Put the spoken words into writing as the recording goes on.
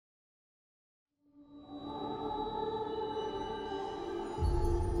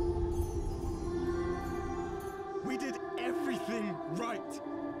right.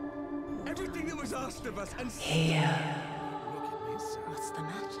 Everything that was asked of us and Here. What's the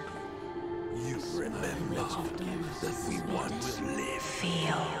matter? You remember that we once lived.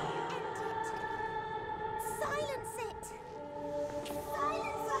 Feel. Silence it!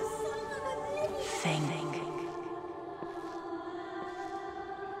 Silence our song of oblivion! Think.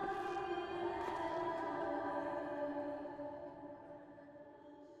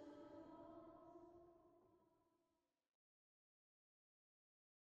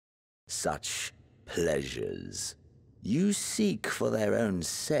 Such pleasures you seek for their own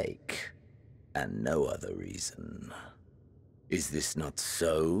sake, and no other reason. Is this not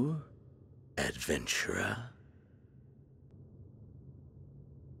so, adventurer?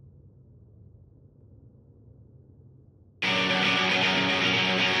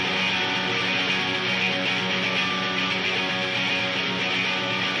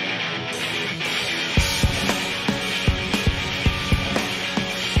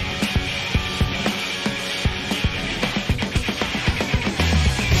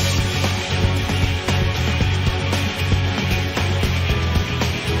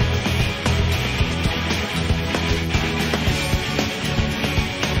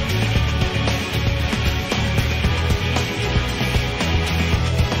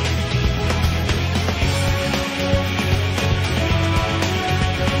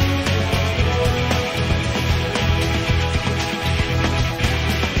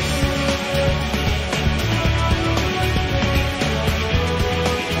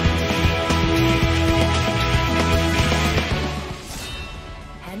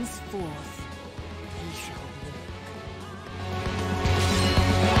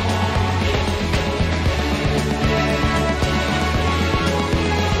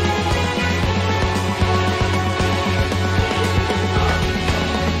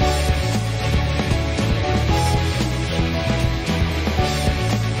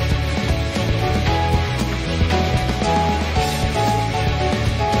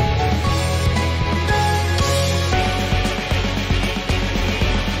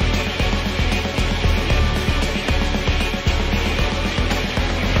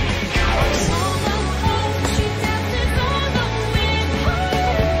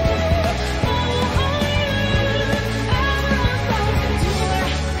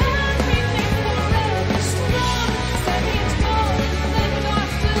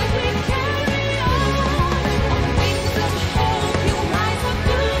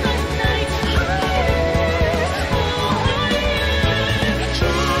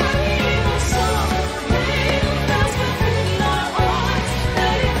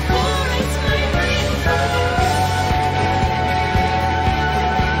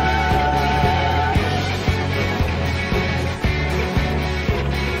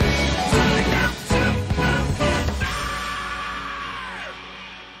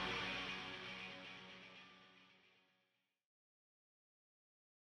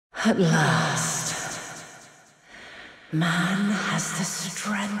 At last, man has the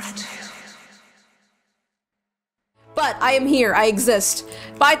strength to. But I am here. I exist.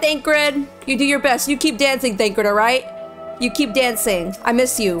 Bye, Thancred. You do your best. You keep dancing, Thancred, alright? You keep dancing. I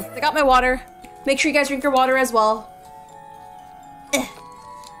miss you. I got my water. Make sure you guys drink your water as well.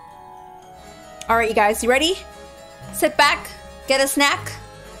 Alright, you guys. You ready? Sit back. Get a snack.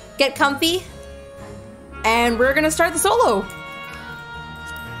 Get comfy. And we're gonna start the solo.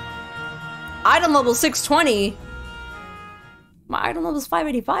 Item level 620. My item level is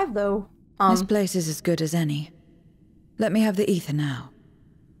 585, though. This place is as good as any. Let me have the ether now.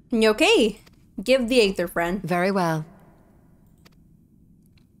 Okay. Give the aether, friend. Very well.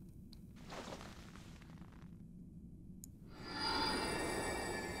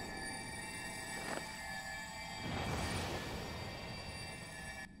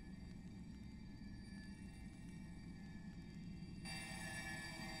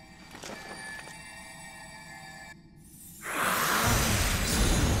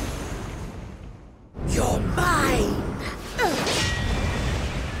 You're mine!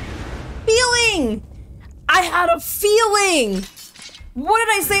 Feeling! I had a feeling! What did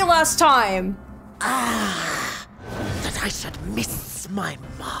I say last time? That I should miss my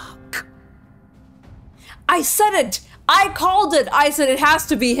mark. I said it! I called it! I said it has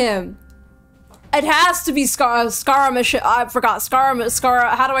to be him. It has to be Scaramish. I forgot.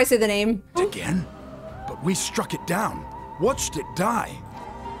 Scar. How do I say the name? Again? But we struck it down. Watched it die.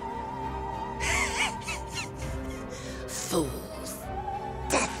 Fools.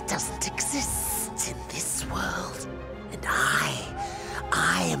 Death doesn't exist in this world. And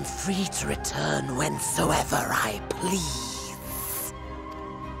I am free to return whensoever I please.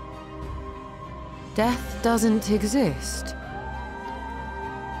 Death doesn't exist.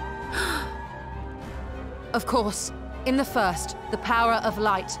 Of course. In the first, the power of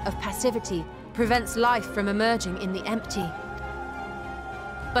light, of passivity, prevents life from emerging in the empty.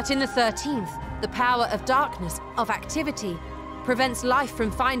 But in the 13th, the power of darkness, of activity, prevents life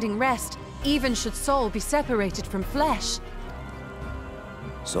from finding rest, even should soul be separated from flesh.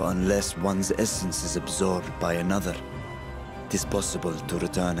 So unless one's essence is absorbed by another, it is possible to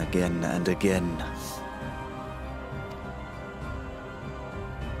return again and again.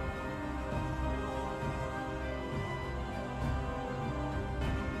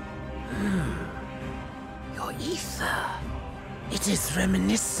 Your ether. It is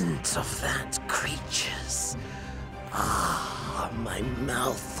reminiscent of that creature's. Ah, my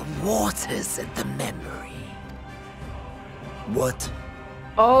mouth waters at the memory. What?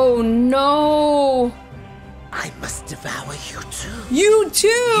 Oh no! I must devour you too. You too?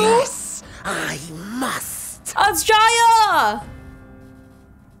 Yes, I must. That's Jaya!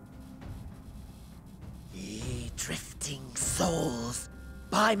 Ye drifting souls,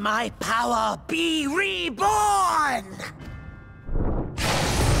 by my power be reborn!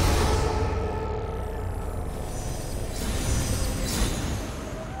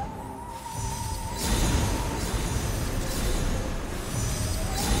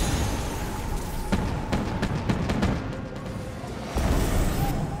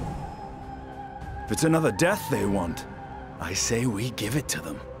 If it's another death they want, I say we give it to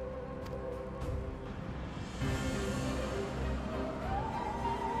them.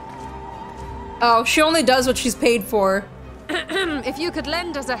 Oh, she only does what she's paid for. If you could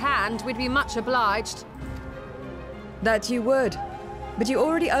lend us a hand, we'd be much obliged. That you would. But you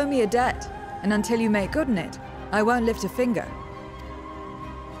already owe me a debt, and until you make good on it, I won't lift a finger.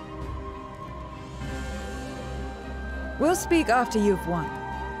 We'll speak after you've won.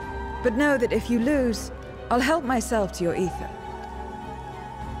 But know that if you lose, I'll help myself to your ether.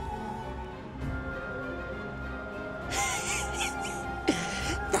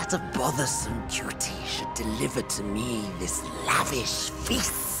 That a bothersome duty should deliver to me this lavish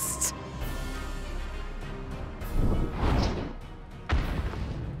feast.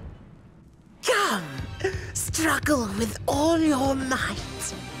 Come, struggle with all your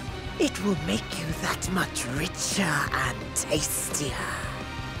might. It will make you that much richer and tastier.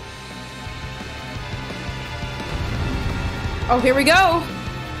 Oh, here we go.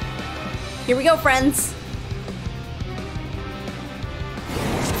 Here we go, friends.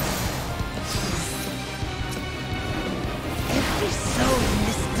 Every soul in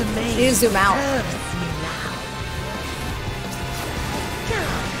this domain You zoom out. serves me now.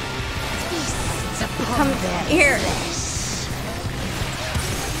 Come, feast upon Come their here. flesh.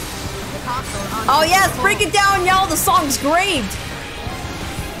 Oh yes, break it down, y'all. The song's great.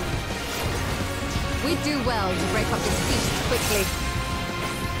 We do well to break up this feast quickly.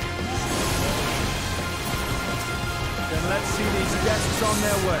 Then let's see these guests on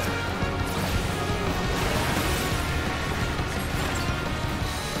their way.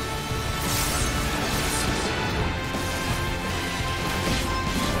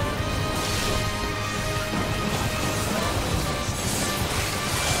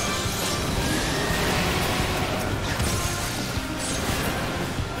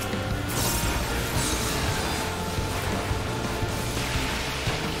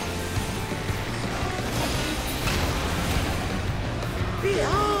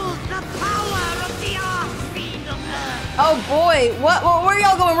 Behold the power of the Archfiend of Earth! Oh boy, what? Where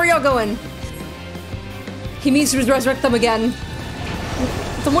y'all going? Where y'all going? He means to resurrect them again.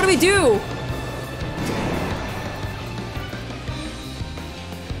 Then what do we do?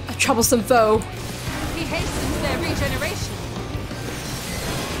 A troublesome foe. He hastens their regeneration.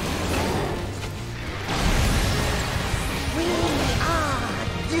 We are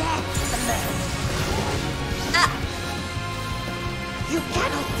deathless! You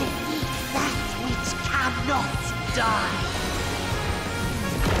cannot defeat that which cannot die!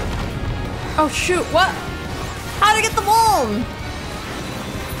 Oh shoot, what? How to get them on?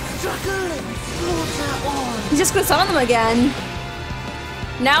 Struggle and slaughter on! He's just gonna summon them again.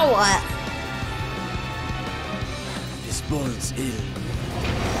 Now what? This bodes ill.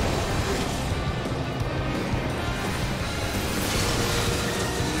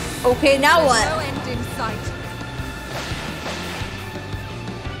 Okay, now There's what? no end in sight.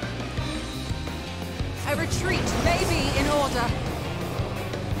 A retreat may be in order.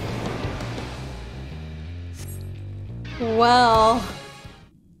 Well.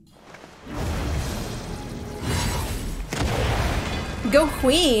 Go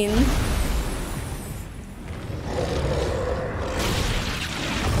Queen.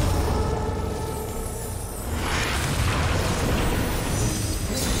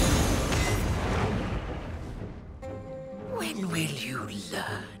 you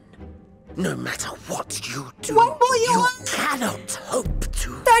learn? No matter what you do, What will you you learn? cannot hope to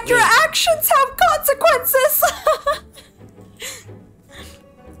That your win. actions have consequences!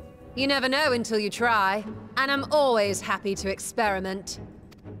 You never know until you try, and I'm always happy to experiment.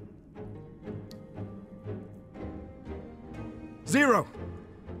 Zero!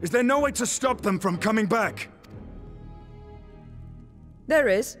 Is there no way to stop them from coming back? There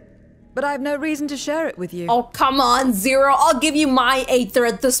is, but I have no reason to share it with you. Oh, come on, Zero. I'll give you my Aether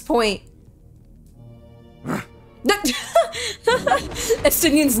at this point.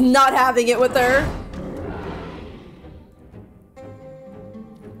 Estinian's not having it with her.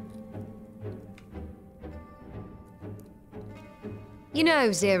 You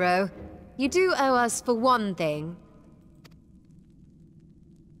know, Zero, you do owe us for one thing.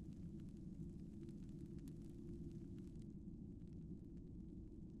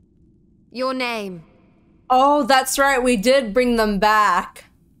 Your name. Oh, that's right. We did bring them back.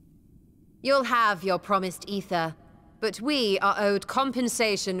 You'll have your promised ether, but we are owed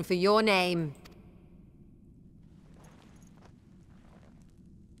compensation for your name.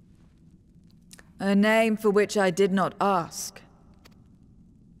 A name for which I did not ask.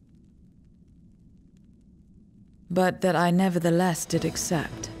 But that I nevertheless did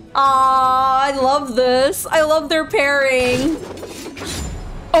accept. Aw, I love this. I love their pairing.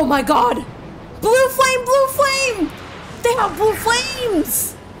 Oh my god! Blue flame, blue flame! They have blue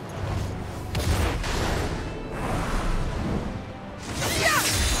flames!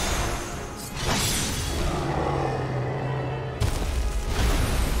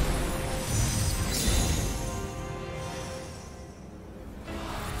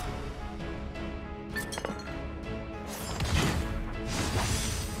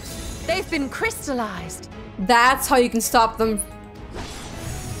 They've been crystallized. That's how you can stop them.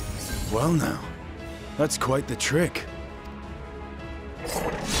 Well now, that's quite the trick.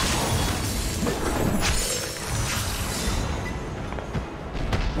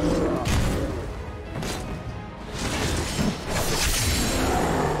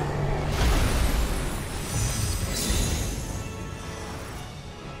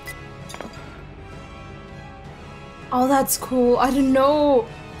 Oh, that's cool. I didn't know.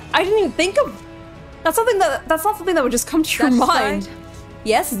 I didn't even think of. That's not something that would just come to your mind. Satisfied?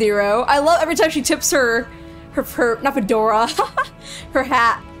 Yes, Zero. I love every time she tips her not fedora, her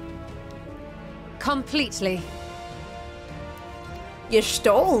hat. Completely. You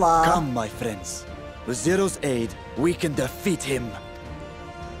stole her. Come, my friends. With Zero's aid, we can defeat him.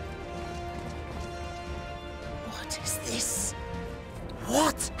 What is this?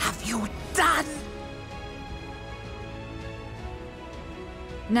 What have you done?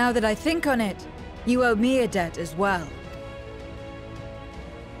 Now that I think on it, you owe me a debt as well.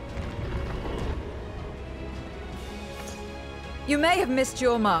 You may have missed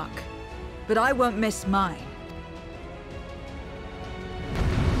your mark, but I won't miss mine.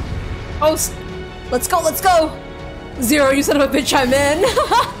 Oh, let's go, let's go! Zero, you son of a bitch, I'm in!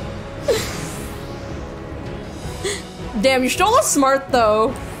 Damn, Y'shtola's smart,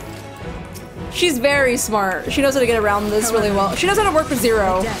 though. She's very smart. She knows how to get around this really well. She knows how to work with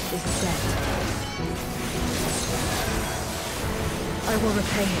Zero. A debt is a debt. I will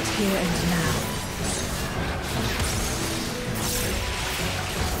repay it here and now.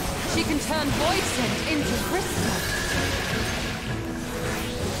 She can turn void scent into crystal.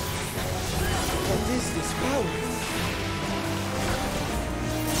 What is this power?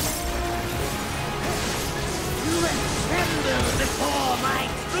 You will tremble before my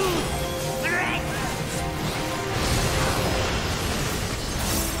truth.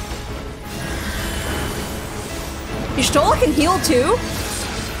 Y'shtola can heal too?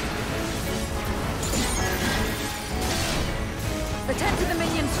 Attend to the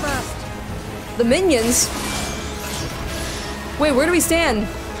minions first. The minions? Wait, where do we stand?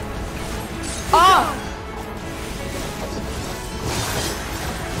 Ah!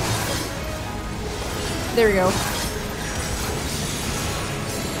 There we go.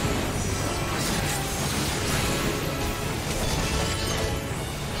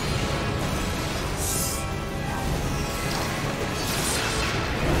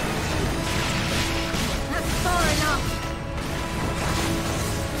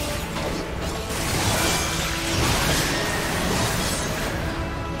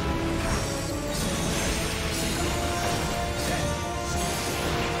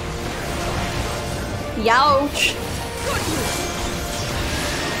 Youch!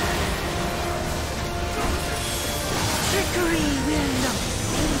 Trickery will not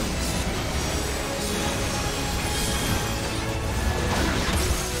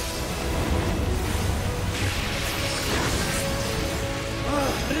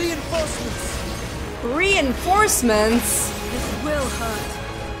Reinforcements? This will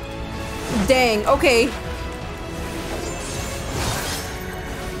hurt. Dang, okay.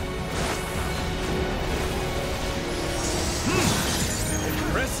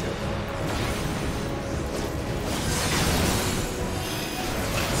 Impressive.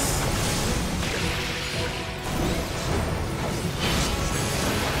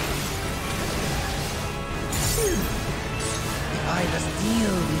 I must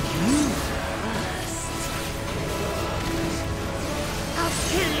deal with you first. I'll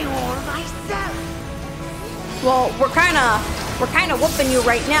kill you all myself. Well, we're kinda whooping you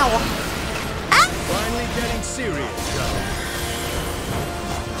right now. Finally getting serious, Joe.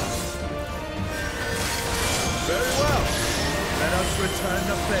 Very well. Let us return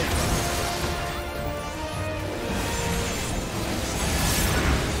the favor.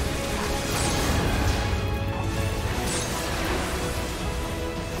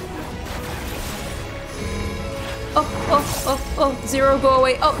 Oh, Zero, go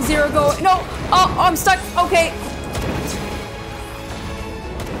away. Oh, Zero, go away. No! Oh, I'm stuck. Okay.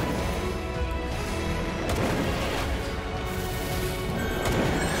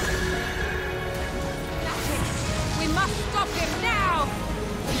 We must stop him now!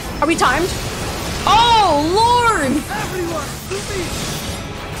 Are we timed? Oh, Lord! Everyone, to me!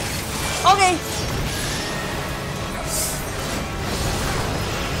 Okay.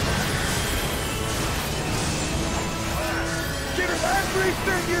 Give it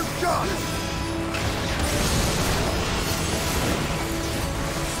everything you've got!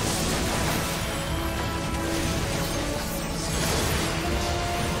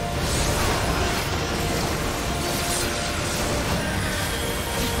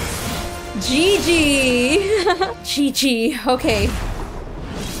 GG. GG. Okay.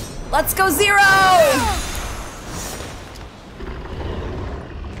 Let's go, Zero!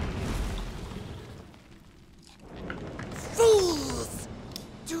 Fools!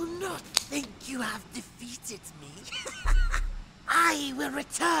 Do not think you have defeated me. I will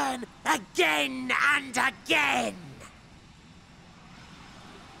return again and again.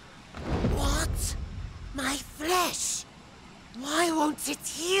 What? My flesh? Why won't it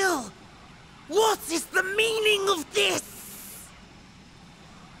heal? What is the meaning of this?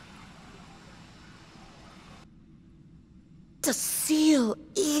 To seal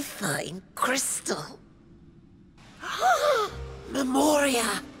ether in crystal.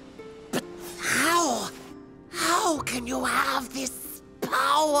 Memoria! But how? How can you have this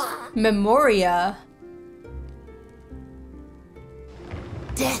power? Memoria.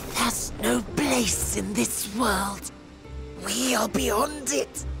 Death has no place in this world. We are beyond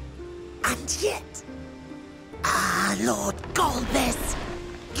it. And yet... Ah, Lord Golbez,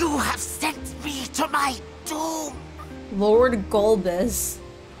 you have sent me to my doom. Lord Golbez.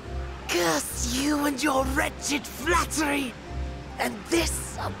 Curse you and your wretched flattery, and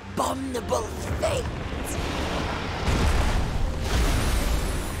this abominable fate.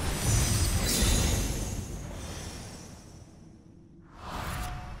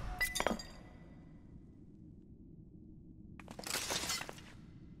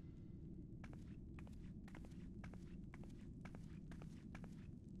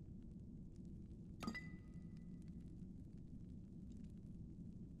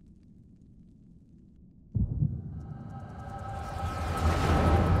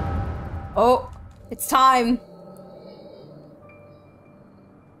 Oh, it's time.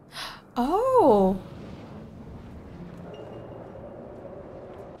 Oh.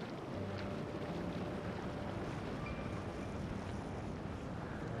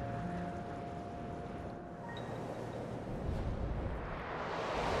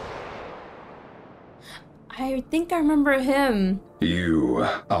 I think I remember him. You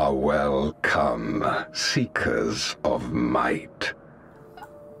are welcome, seekers of might.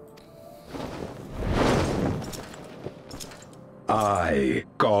 I,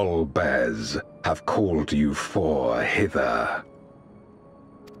 Golbez, have called you four hither.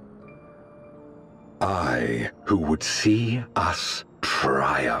 I, who would see us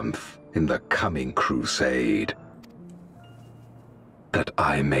triumph in the coming crusade, that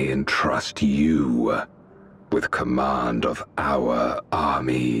I may entrust you with command of our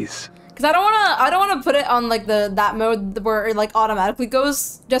armies. Cause I don't wanna put it on like that mode where it like automatically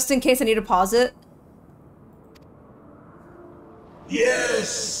goes, just in case I need to pause it.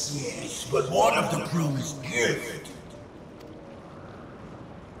 Yes, but what of the crew's gift?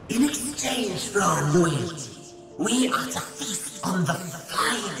 In exchange for our loyalty, we are to feast on the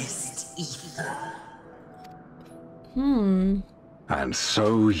finest ether. And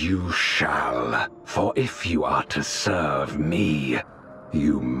so you shall, for if you are to serve me,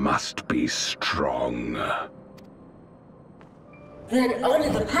 You must be strong. Then honor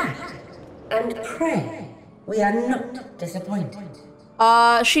the pact and pray we are not disappointed.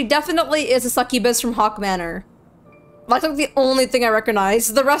 She definitely is a succubus from Hawk Manor. That's like the only thing I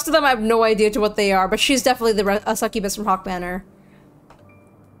recognize. The rest of them I have no idea to what they are, but she's definitely a succubus from Hawk Manor.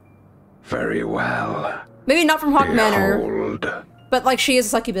 Very well. Maybe not from Hawk Manor, Behold. but like she is a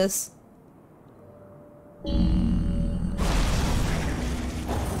succubus.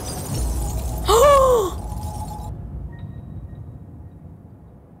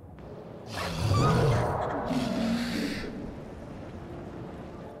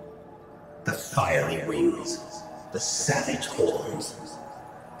 The fiery wings, the savage horns.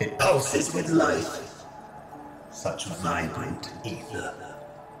 It pulses with life. Such vibrant ether.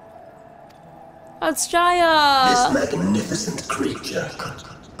 That's Jaya! This magnificent creature could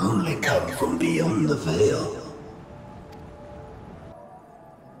only come from beyond the veil.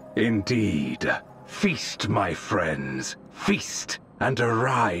 Indeed. Feast, my friends. Feast and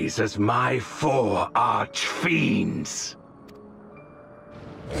arise as my 4 arch-fiends.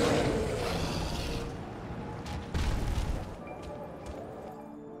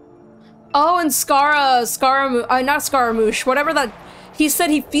 Oh, and not Scaramouche, whatever that... He said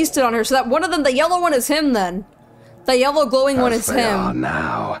he feasted on her, so that one of them, the yellow one, is him then. The yellow glowing one is As they him. are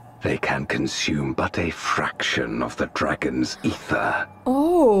now, they can consume but a fraction of the dragon's ether.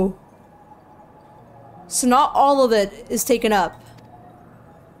 Oh. So not all of it is taken up.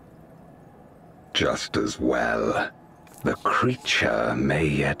 Just as well. The creature may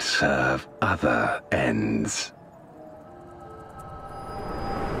yet serve other ends.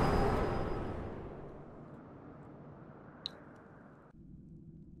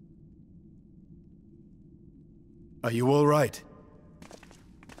 Are you all right?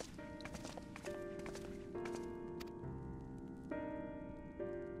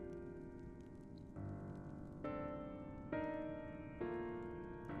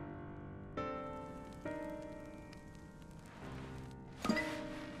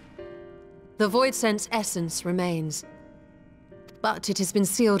 The Void Sense essence remains, but it has been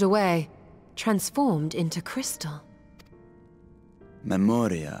sealed away, transformed into crystal.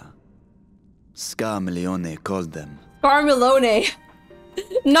 Memoria. Scarmilione called them. Scarmilone.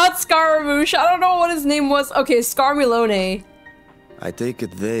 Not Scaramouche. I don't know what his name was. Okay, Scarmilone. I take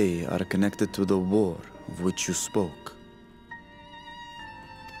it they are connected to the war of which you spoke.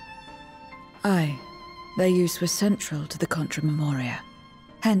 Aye. Their use was central to the Contra Memoria,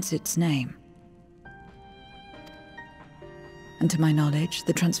 hence its name. And to my knowledge,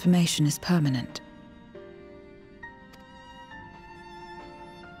 the transformation is permanent.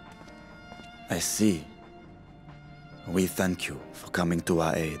 I see. We thank you for coming to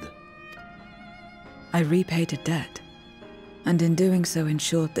our aid. I repaid a debt, and in doing so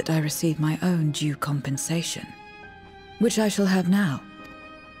ensured that I receive my own due compensation, which I shall have now.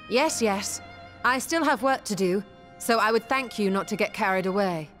 Yes, yes. I still have work to do, so I would thank you not to get carried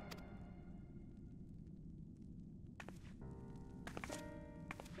away.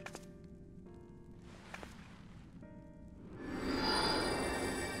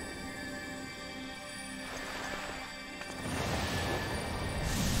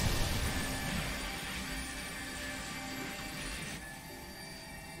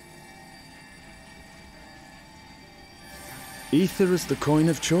 Ether is the coin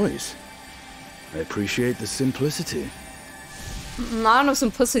of choice. I appreciate the simplicity. I don't know if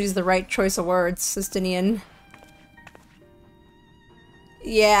simplicity is the right choice of words, Sistinian.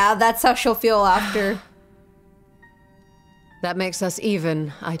 Yeah, that's how she'll feel after. That makes us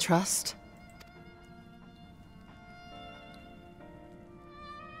even, I trust.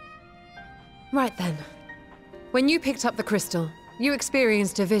 Right then. When you picked up the crystal, you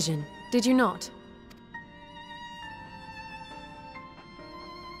experienced a vision, did you not?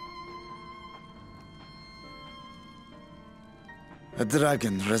 A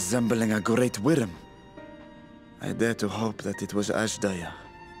dragon resembling a great worm. I dare to hope that it was Ashdaya.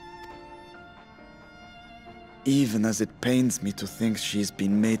 Even as it pains me to think she's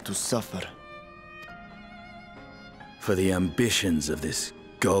been made to suffer. For the ambitions of this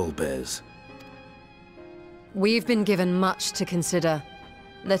Golbez. We've been given much to consider.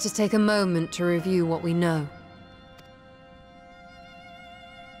 Let us take a moment to review what we know.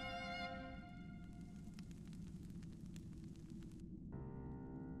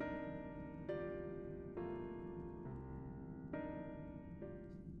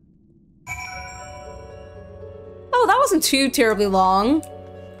 Oh, that wasn't too terribly long.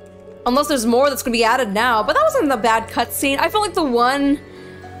 Unless there's more that's gonna be added now, but that wasn't a bad cutscene. I feel like the one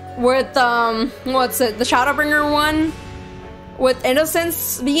with, what's it, the Shadowbringer one? with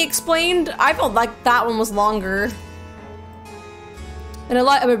innocence being explained, I felt like that one was longer. In a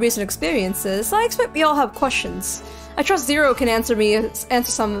light of my recent experiences, I expect we all have questions. I trust Zero can answer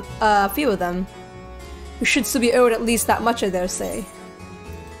some, few of them. We should still be owed at least that much, I dare say.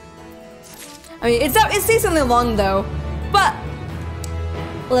 I mean, it's decently long though, but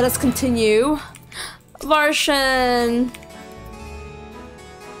let us continue. Varshan.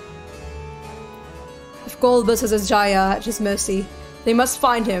 If Golbus has a Jaya at his mercy, they must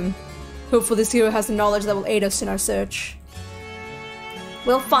find him. Hopefully Zero has the knowledge that will aid us in our search.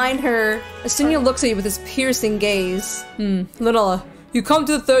 We'll find her. Astunia looks at you with his piercing gaze. Lunella, you come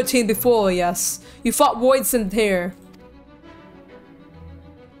to the 13th before, yes. You fought Voidsent here.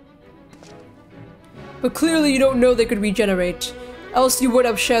 But clearly you don't know they could regenerate. Else you would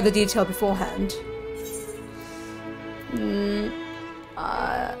have shared the detail beforehand.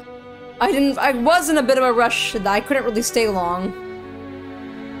 I was in a bit of a rush and I couldn't really stay long.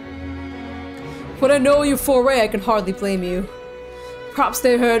 When I know you foray, I can hardly blame you. Perhaps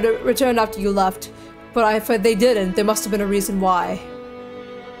they returned after you left, but if they didn't, there must have been a reason why.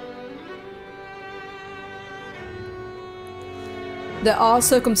 There are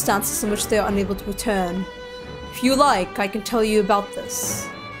circumstances in which they are unable to return. If you like, I can tell you about this.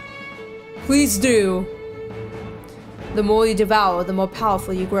 Please do. The more you devour, the more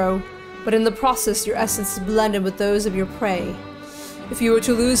powerful you grow, but in the process your essence is blended with those of your prey. If you were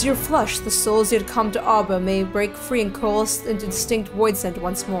to lose your flesh, the souls you had come to arbor may break free and coalesce into distinct Voidsent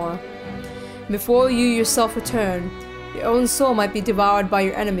once more. And before you yourself return, your own soul might be devoured by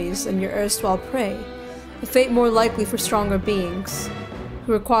your enemies and your erstwhile prey, a fate more likely for stronger beings,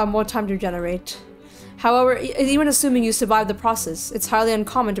 who require more time to regenerate. However, even assuming you survive the process, it's highly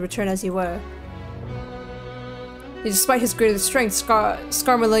uncommon to return as you were. Despite his greater strength,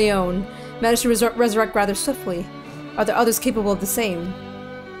 Scarmaleone managed to resurrect rather swiftly. Are there others capable of the same?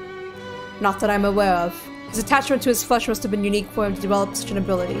 Not that I'm aware of. His attachment to his flesh must have been unique for him to develop such an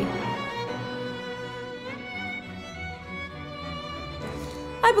ability.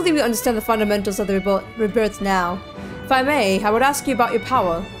 I believe you understand the fundamentals of the rebirth now. If I may, I would ask you about your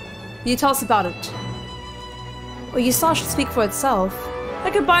power. Will you tell us about it? What you saw should speak for itself. I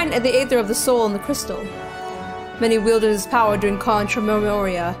combine the aether of the soul and the crystal. Many wielded his power during Contra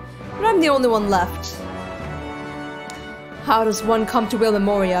Memoria, but I'm the only one left. How does one come to wield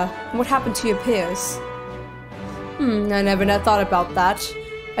Memoria, and what happened to your peers? I never thought about that.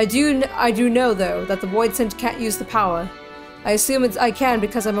 I do know, though, that the Voidsent can't use the power. I assume I can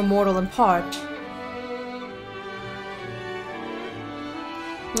because I'm immortal in part.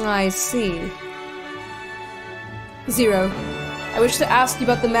 I see. Zero. I wish to ask you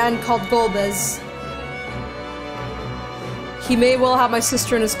about the man called Golbez. He may well have my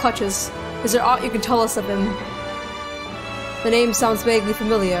sister in his clutches. Is there aught you can tell us of him? The name sounds vaguely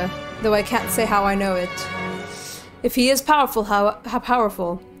familiar, though I can't say how I know it. If he is powerful, how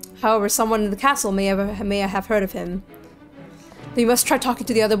powerful. However, someone in the castle may have heard of him. Then you must try talking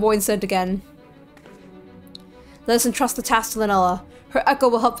to the other Voidsent again. Let us entrust the task to Lunella. Her echo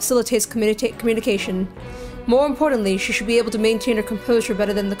will help facilitate communication. More importantly, she should be able to maintain her composure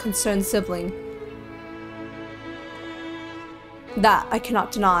better than the concerned sibling. That I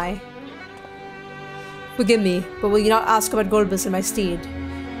cannot deny. Forgive me, but will you not ask about Golbez and my steed?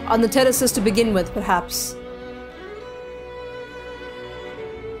 On the terraces to begin with, perhaps.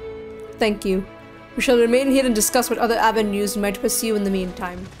 Thank you. We shall remain here and discuss what other avenues we might pursue in the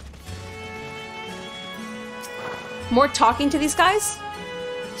meantime. More talking to these guys?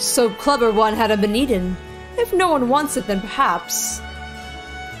 So clever one had been eaten. If no one wants it, then perhaps.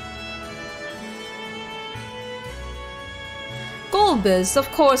 Golbez, of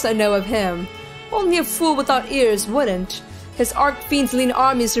course I know of him. Only a fool without ears wouldn't. His arch-fiends lead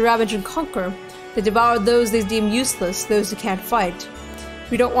armies to ravage and conquer. They devour those they deem useless, those who can't fight.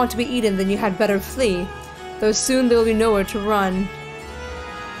 If you don't want to be eaten, then you had better flee, though soon there will be nowhere to run.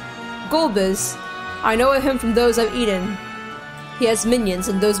 Golbez, I know of him from those I've eaten. He has minions,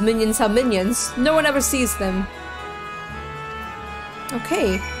 and those minions have minions. No one ever sees them.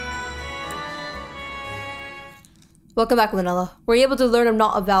 Okay. Welcome back, Lunella. Were you able to learn I'm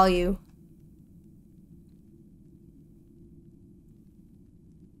not of value?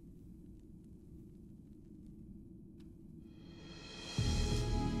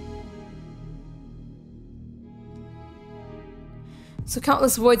 So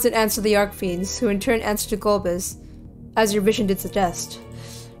countless voids that answer the Archfiends, who in turn answer to Golbez, as your vision did suggest.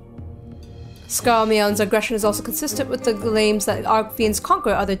 Scarmeon's aggression is also consistent with the claims that Archfiends conquer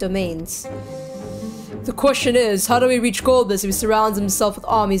other domains. The question is, how do we reach Golbez if he surrounds himself with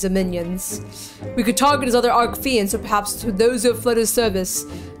armies of minions? We could target his other Archfiends, or perhaps to those who have fled his service.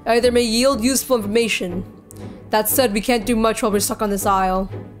 Either may yield useful information. That said, we can't do much while we're stuck on this isle.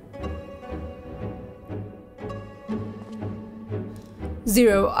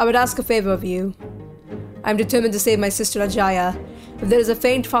 Zero, I would ask a favor of you. I am determined to save my sister Ajaya. If there is a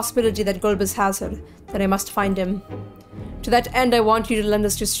faint possibility that Golbez has her, then I must find him. To that end, I want you to lend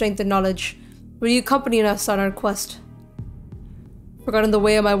us your strength and knowledge. Will you accompany us on our quest? Forgotten the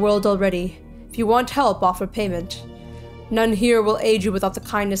way of my world already. If you want help, offer payment. None here will aid you without the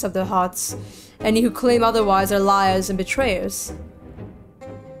kindness of their hearts. Any who claim otherwise are liars and betrayers.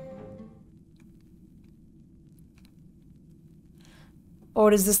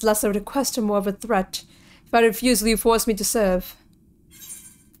 Or is this less a request or more of a threat? If I refuse, will you force me to serve?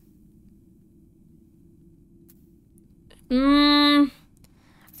 I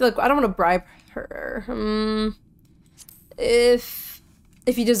feel like I don't want to bribe her. If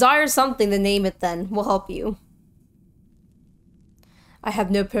you desire something, then name it then. We'll help you. I have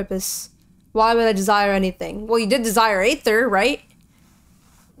no purpose. Why would I desire anything? Well, you did desire Aether, right?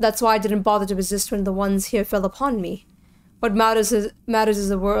 That's why I didn't bother to resist when the ones here fell upon me. What matters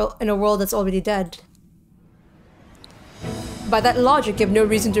is a world in a world that's already dead. By that logic, you have no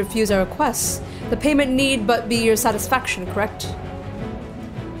reason to refuse our requests. The payment need but be your satisfaction, correct?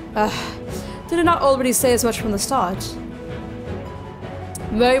 Did I not already say as much from the start?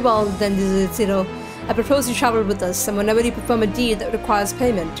 Very well then, Zero. I propose you travel with us, and whenever you perform a deed that requires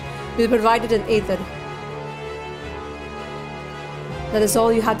payment, you'll be provided an Aether. That is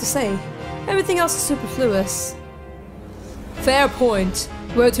all you had to say. Everything else is superfluous. Fair point.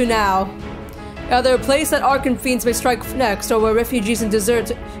 Where to now? Either a place that Archfiends may strike next, or where refugees and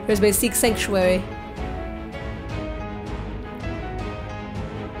deserters may seek sanctuary.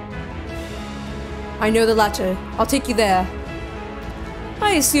 I know the latter. I'll take you there.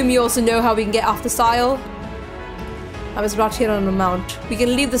 I assume you also know how we can get off this isle? I was brought here on a mount. We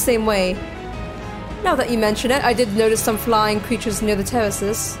can leave the same way. Now that you mention it, I did notice some flying creatures near the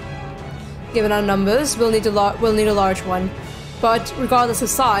terraces. Given our numbers, we'll need a large one. But regardless of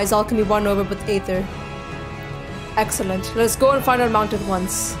size, all can be won over with Aether. Excellent. Let us go and find our mount at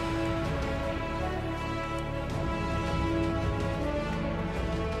once.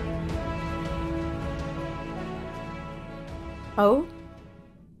 Oh?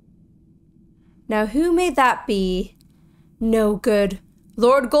 Now who may that be? No good.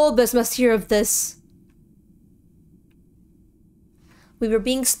 Lord Golbez must hear of this. We were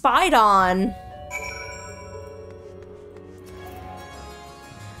being spied on.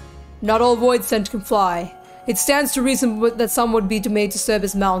 Not all void scent can fly. It stands to reason that some would be made to serve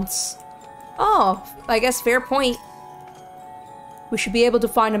as mounts. Oh, I guess fair point. We should be able to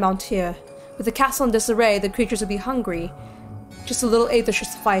find a mount here. With the castle in disarray, the creatures would be hungry. Just a little Aether should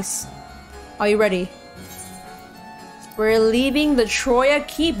suffice. Are you ready? We're leaving the Troya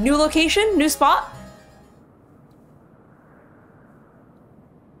Keep. New location? New spot?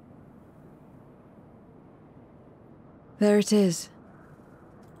 There it is.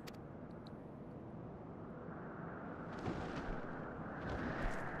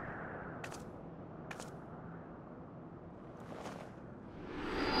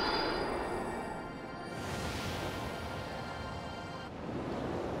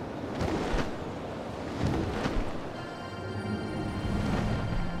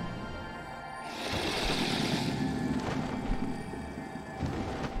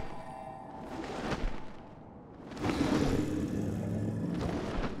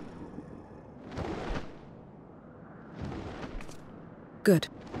 Good.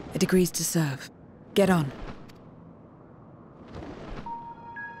 It agrees to serve. Get on.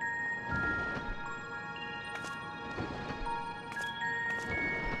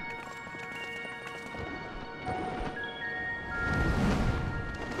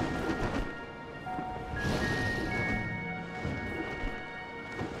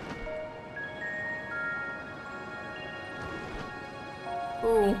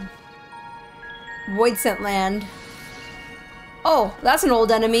 Ooh. Void Scent Land. Oh, that's an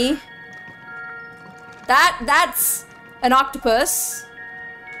old enemy. That's an octopus.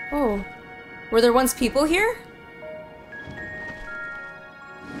 Oh. Were there once people here?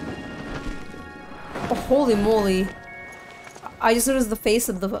 Oh, holy moly. I just noticed the face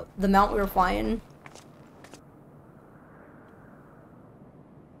of the mount we were flying.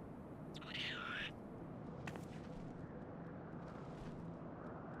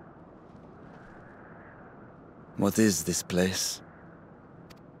 What is this place?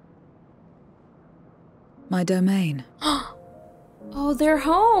 My domain. Oh, they're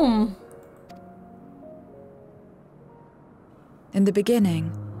home. In the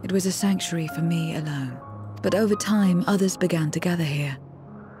beginning, it was a sanctuary for me alone. But over time, others began to gather here.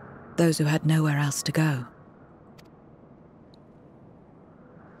 Those who had nowhere else to go.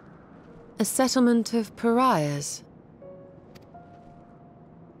 A settlement of pariahs?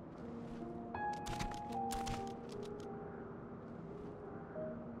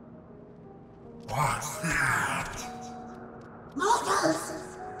 What's that? Mortals!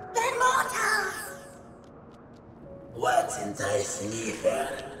 They're mortals! What's enticing you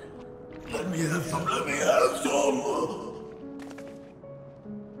here? Let me have some, let me have some!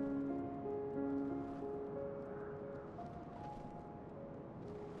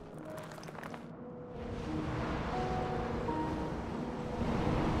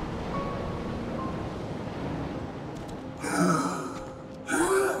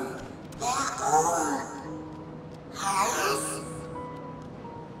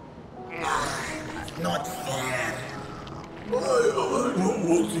 Not fair.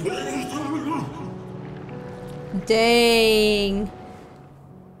 Dang.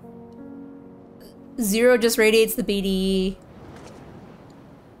 Zero just radiates the BDE.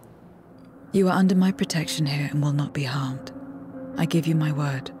 You are under my protection here and will not be harmed. I give you my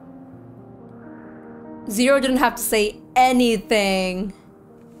word. Zero didn't have to say anything.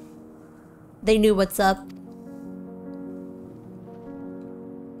 They knew what's up.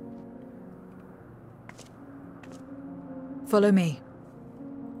 Follow me.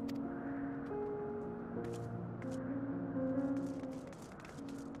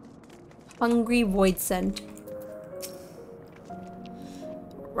 Hungry void scent.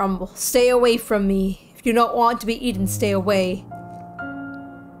 Rumble. Stay away from me. If you do not want to be eaten, stay away.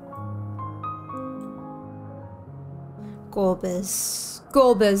 Golbez.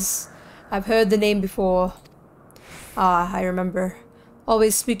 Golbez. I've heard the name before. Ah, I remember.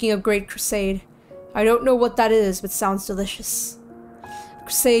 Always speaking of Great Crusade. I don't know what that is, but sounds delicious.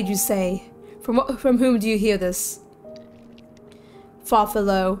 Crusade, you say? From whom do you hear this?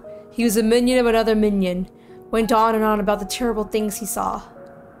 Farfello. He was a minion of another minion. Went on and on about the terrible things he saw.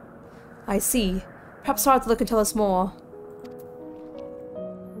 I see. Perhaps Farfello can tell us more.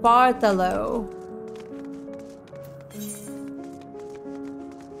 Farfello.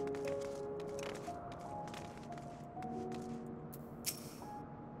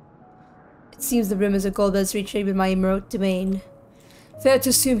 It seems the rumors of Golbez reached even my remote domain. Fair to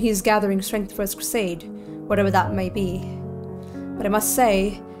assume he is gathering strength for his crusade, whatever that may be. But I must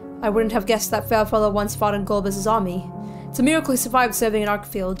say, I wouldn't have guessed that Farfello once fought in Golbez's army. It's a miracle he survived serving in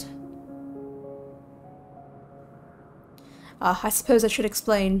Arkfield. I suppose I should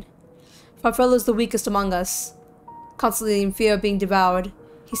explain. Farfello is the weakest among us. Constantly in fear of being devoured,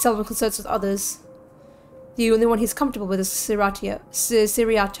 he seldom consults with others. The only one he's comfortable with is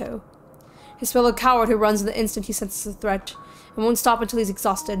Ciriato, his fellow coward who runs the instant he senses a threat, and won't stop until he's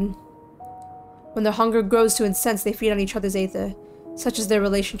exhausted. When their hunger grows to incense, they feed on each other's aether. Such is their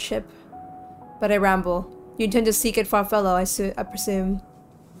relationship. But I ramble. You intend to seek at Farfello, I presume.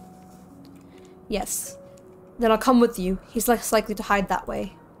 Yes. Then I'll come with you. He's less likely to hide that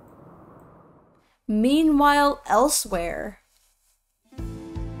way. Meanwhile, elsewhere.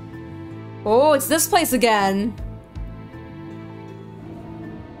 Oh, it's this place again!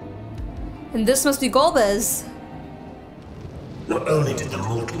 And this must be Golbez. Not only did the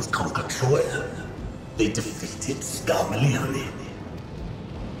mortals conquer Troya, they defeated Scarmalione.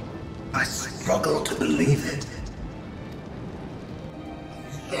 I struggle to believe it.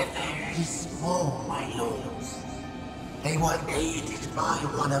 They're very small, my lords. They were aided by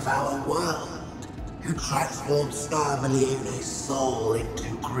one of our world, who transformed Scarmalione's soul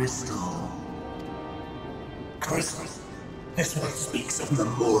into crystal. Crystal? This one speaks of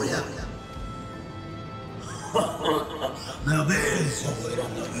Memoria. Now there's something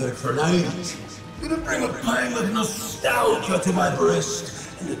I've not heard for an age. Gonna bring a pang of nostalgia to my breast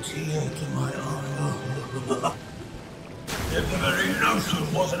and a tear to my eye. If the very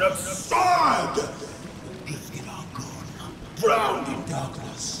notion wasn't absurd! Drifting are gone, drowned in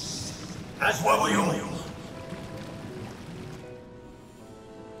darkness. As were we all.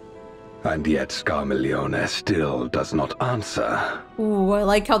 And yet Scarmalione still does not answer. Ooh, I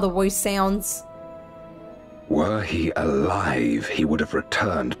like how the voice sounds. Were he alive, he would have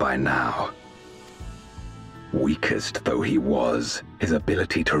returned by now. Weakest though he was, his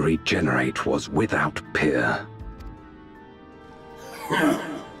ability to regenerate was without peer.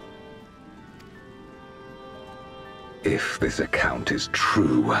 If this account is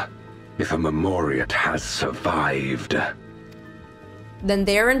true, if a Memoriat has survived, then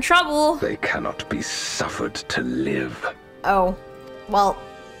they're in trouble. They cannot be suffered to live. Oh, well.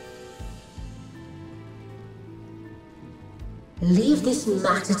 Leave this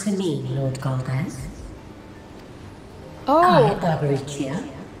matter to me, Lord Golbez. Oh. I, Barbaraccia,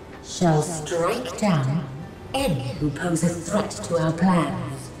 shall strike down any who pose a threat to our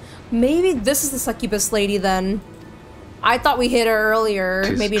plans. Maybe this is the succubus lady then. I thought we hit her earlier.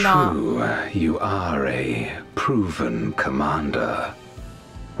 'Tis Maybe true, not. You are a proven commander,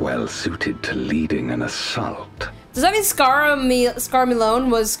 well suited to leading an assault. Does that mean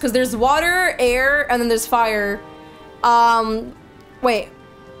Scarmilone was, because there's water, air, and then there's fire. Wait,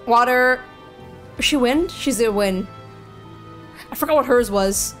 water. Is she wind? She's a wind. I forgot what hers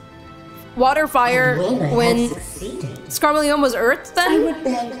was. Water, fire, wind. Scarmilone was earth then? I would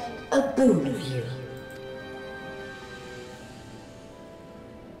beg a boon of you.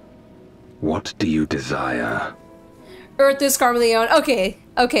 What do you desire? Earth is Scarmilone. Okay,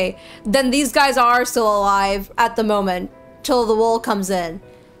 okay. Then these guys are still alive at the moment, till the wool comes in.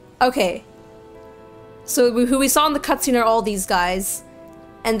 Okay. So who we saw in the cutscene are all these guys.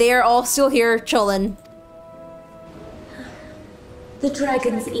 And they are all still here, chillin'. The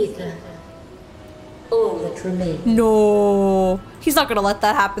dragon's ether. All that remains. No. He's not gonna let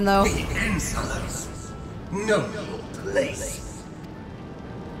that happen, though. The insolence. No place.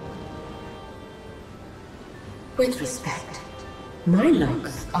 With respect, my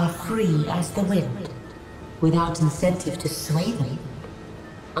locks are free as the wind, without incentive to sway them.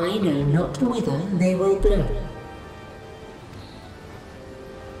 I know not whither they will blow.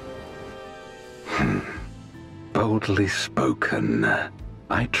 Boldly spoken.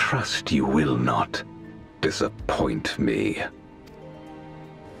 I trust you will not disappoint me.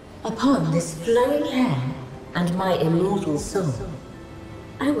 Upon this flowing hair and my immortal soul,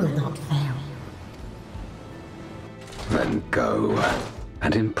 I will not fail. Then go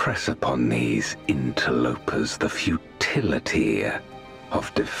and impress upon these interlopers the futility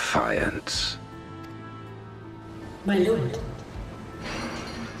of defiance. My lord.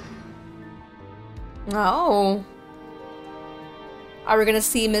 Oh. Are we gonna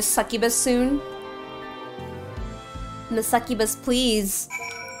see Miss Succubus soon? Miss Succubus, please.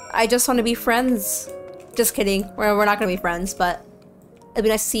 I just want to be friends. Just kidding. We're not gonna be friends, but it'd be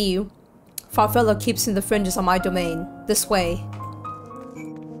nice to see you. Farfello keeps in the fringes on my domain. This way.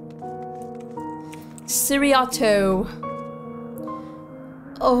 Siriato.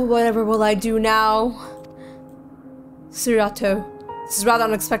 Oh, whatever will I do now? Siriato. This is rather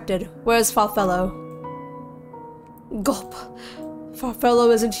unexpected. Where's Farfello? Gulp.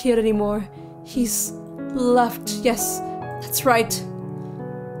 Farfello isn't here anymore. He's left. Yes, that's right.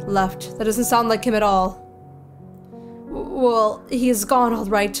 Left. That doesn't sound like him at all. Well, he is gone, all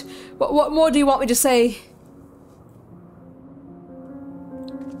right. What more do you want me to say?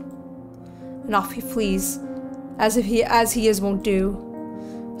 And off he flees, as he is won't do.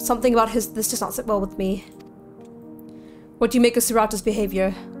 Something about this does not sit well with me. What do you make of Sirata's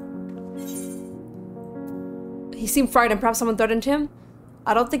behavior? He seemed frightened. Perhaps someone threatened him?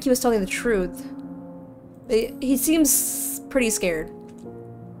 I don't think he was telling the truth. He seems pretty scared.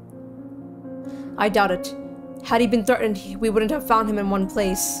 I doubt it. Had he been threatened, we wouldn't have found him in one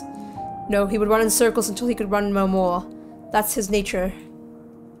place. No, he would run in circles until he could run no more. That's his nature.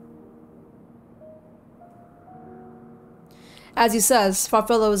 As he says,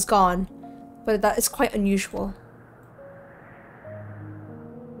 Farfello is gone, but that is quite unusual.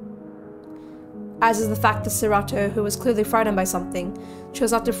 As is the fact that Sirato, who was clearly frightened by something,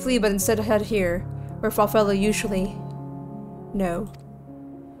 chose not to flee but instead head here, where Farfello usually... No.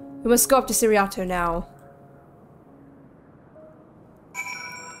 We must go up to Siriato now.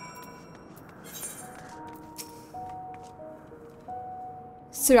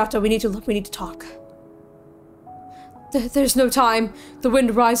 Sirato, we need to talk. There's no time. The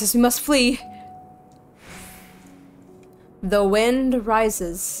wind rises. We must flee. The wind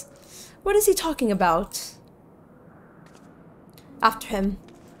rises. What is he talking about? After him.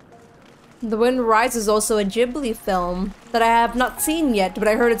 The Wind Rises is also a Ghibli film that I have not seen yet, but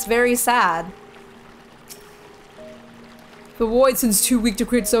I heard it's very sad. The void seems too weak to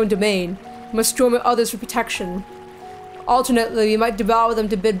create its own domain. We must join with others for protection. Alternately, we might devour them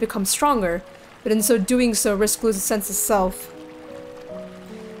to become stronger, but in so doing so risk losing sense of self.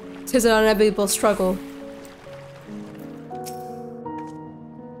 'Tis an inevitable struggle.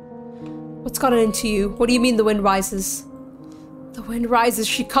 What's gotten into you? What do you mean the wind rises? The wind rises,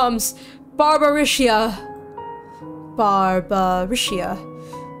 she comes! Barbaraccia! Barbaraccia.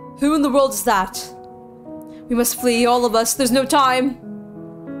 Who in the world is that? We must flee, all of us. There's no time!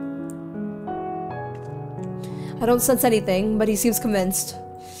 I don't sense anything, but he seems convinced.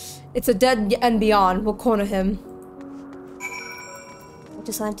 It's a dead end beyond. We'll corner him. I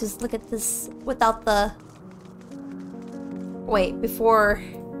just want to look at this without the... Wait, before...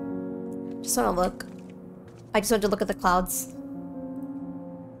 Just want to look. I just want to look at the clouds.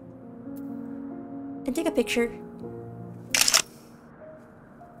 And take a picture.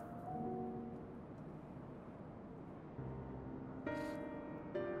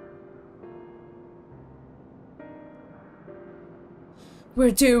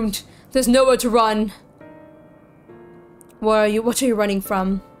 We're doomed. There's nowhere to run. Where are you? What are you running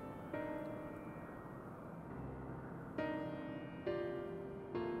from?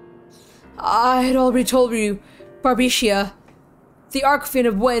 I had already told you, Barbaraccia, the Archfiend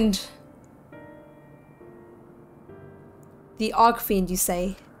of Wind. The Archfiend, you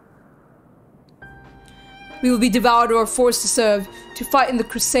say? We will be devoured or forced to serve, to fight in the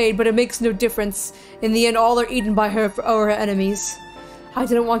crusade, but it makes no difference. In the end, all are eaten by her or her enemies. I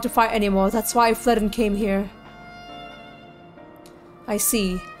didn't want to fight anymore, that's why I fled and came here. I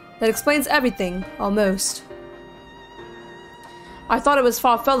see. That explains everything, almost. I thought it was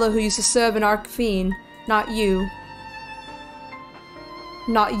Farfello who used to serve an Archfiend, not you.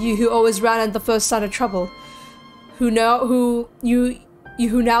 Not you who always ran at the first sign of trouble. Who now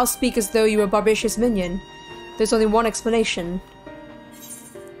speak as though you were Barbaraccia's minion. There's only one explanation.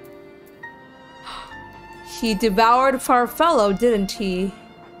 He devoured Farfello, didn't he?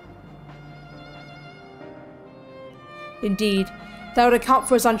 Indeed. That would account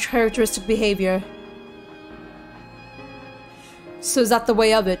for his uncharacteristic behavior. So is that the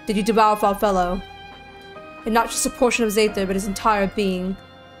way of it? Did you devour Farfello? And not just a portion of his aether, but his entire being.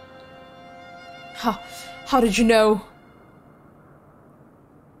 How did you know?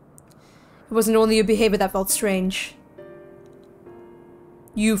 It wasn't only your behavior that felt strange.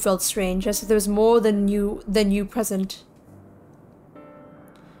 You felt strange, as if there was more than you present.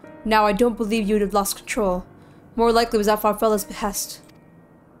 Now I don't believe you would have lost control. More likely was at Farfello's behest.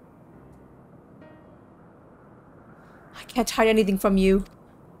 I can't hide anything from you.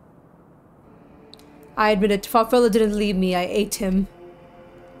 I admit it, Farfello didn't leave me, I ate him.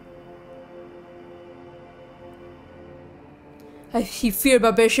 He feared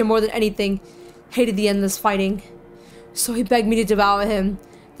Barbaraccia more than anything, hated the endless fighting. So he begged me to devour him,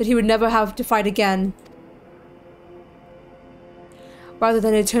 that he would never have to fight again. Rather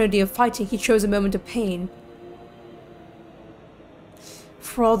than an eternity of fighting, he chose a moment of pain.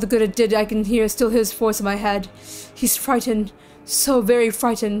 For all the good it did, I can still hear his voice in my head. He's frightened, so very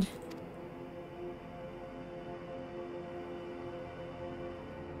frightened.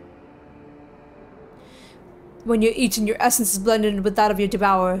 When you're eaten, your essence is blended with that of your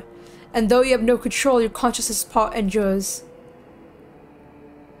devourer, and though you have no control, your consciousness part endures.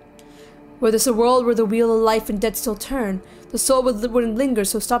 Were this a world where the wheel of life and death still turn, the soul wouldn't linger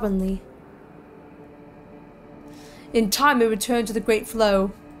so stubbornly. In time, it returned to the great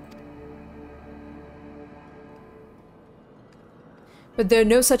flow. But there's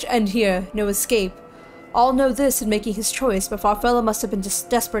no such end here, no escape. All know this in making his choice, but Farfello must have been just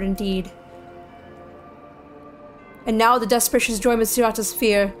desperate indeed. And now the desperation joins Sirata's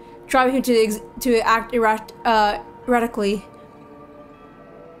fear, driving him to act erratically.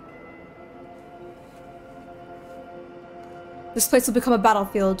 This place will become a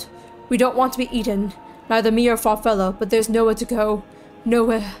battlefield. We don't want to be eaten, neither me or Farfello, but there's nowhere to go.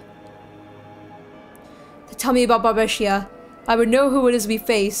 Nowhere. To tell me about Barbaraccia, I would know who it is we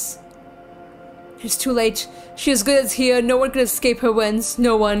face. It's too late. She is good as here, no one can escape her winds,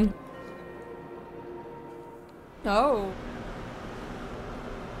 no one. Oh.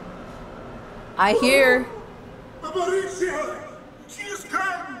 I hear. Barbaraccia! She has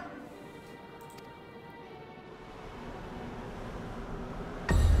come!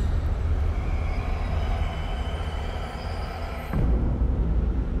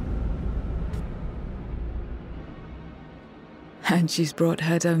 And she's brought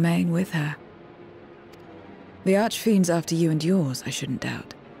her domain with her. The Archfiend's after you and yours, I shouldn't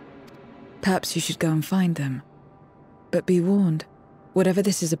doubt. Perhaps you should go and find them. But be warned, whatever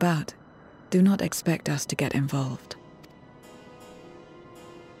this is about, do not expect us to get involved.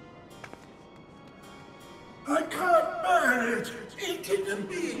 I can't bear it! Eating and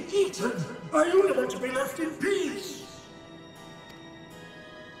being eaten! I only want to be left in peace!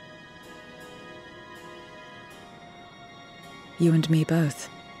 You and me both.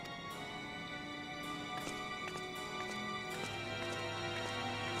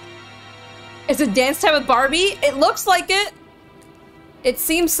 Is it dance time with Barbie? It looks like it. It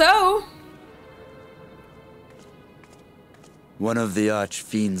seems so. One of the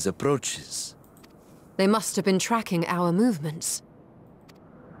Archfiend's approaches. They must have been tracking our movements.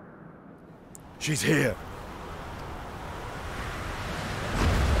 She's here.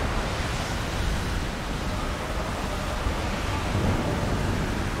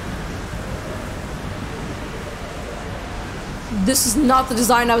 This is not the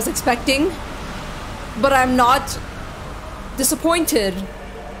design I was expecting, but I'm not disappointed.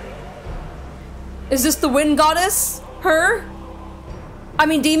 Is this the wind goddess? Her? I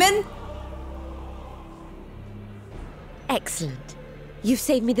mean, demon? Excellent. You've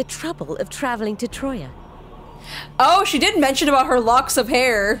saved me the trouble of traveling to Troya. Oh, she did mention about her locks of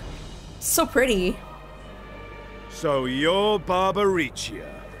hair. So pretty. So you're Barbaraccia.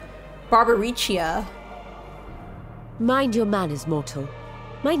 Barbaraccia. Mind your manners, mortal.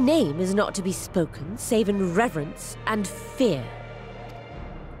 My name is not to be spoken, save in reverence and fear.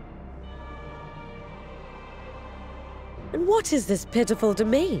 And what is this pitiful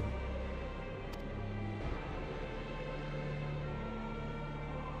domain?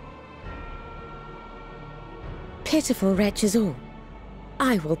 Pitiful wretches all.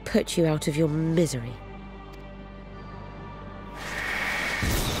 I will put you out of your misery.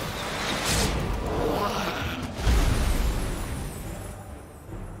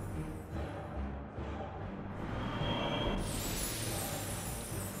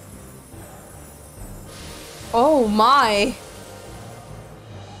 Oh my.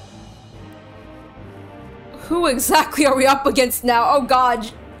 Who exactly are we up against now? Oh god.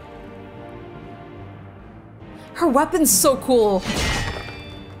 Her weapon's so cool.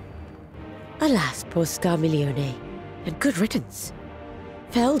 Alas, poor Scarmiglione, and good riddance.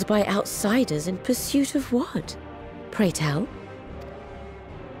 Felled by outsiders in pursuit of what? Pray tell.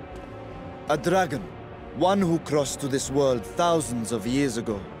 A dragon. One who crossed to this world thousands of years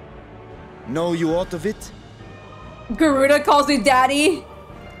ago. Know you aught of it? Garuda calls me daddy.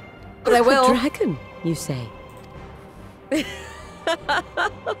 But I will. A dragon, you say?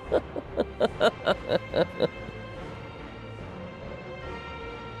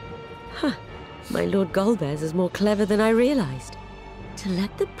 Huh. My Lord Golbez is more clever than I realized. To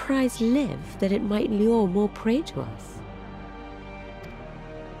let the prize live, that it might lure more prey to us.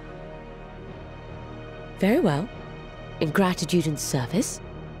 Very well. In gratitude and service,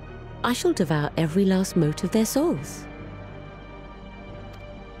 I shall devour every last mote of their souls.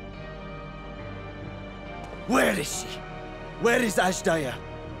 Where is she? Where is Ashdaya?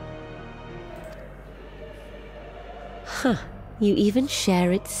 Huh. You even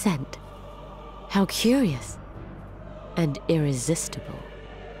share its scent. How curious. And irresistible.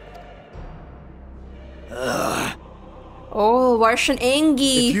 Oh, Warshan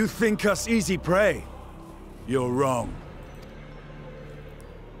Engi. If you think us easy prey, you're wrong.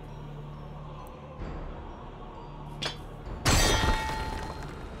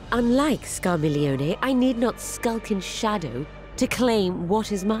 Unlike Scarmiglione, I need not skulk in shadow to claim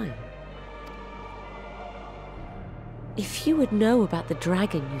what is mine. If you would know about the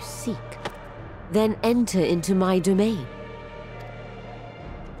dragon you seek, then enter into my domain.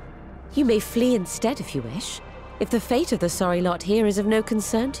 You may flee instead if you wish, if the fate of the sorry lot here is of no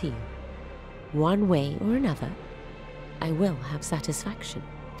concern to you. One way or another, I will have satisfaction.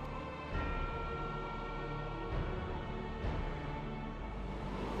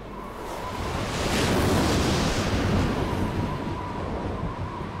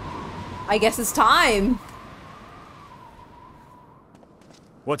 I guess it's time.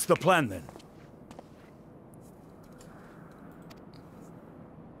 What's the plan then?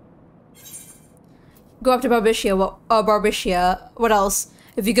 Go up to Barbaraccia. Barbaraccia. What else?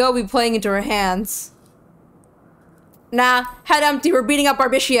 If you go, we'll be playing into her hands. Nah, head empty. We're beating up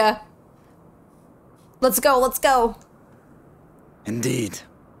Barbaraccia. Let's go, let's go. Indeed.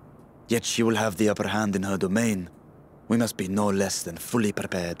 Yet she will have the upper hand in her domain. We must be no less than fully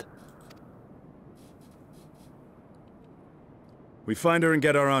prepared. We find her and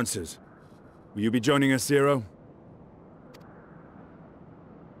get our answers. Will you be joining us, Zero?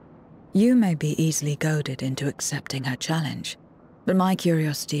 You may be easily goaded into accepting her challenge, but my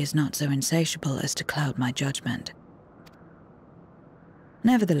curiosity is not so insatiable as to cloud my judgment.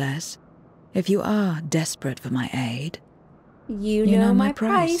 Nevertheless, if you are desperate for my aid, you know my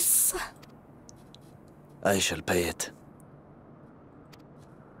price. I shall pay it.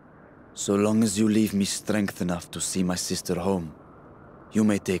 So long as you leave me strength enough to see my sister home, you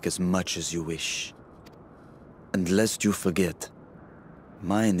may take as much as you wish. And lest you forget,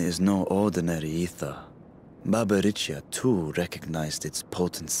 mine is no ordinary ether. Barbaraccia too recognized its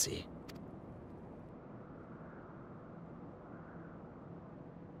potency.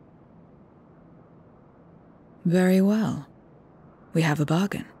 Very well. We have a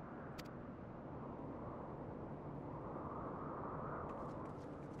bargain.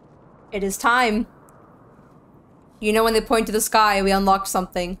 It is time. You know when they point to the sky, we unlocked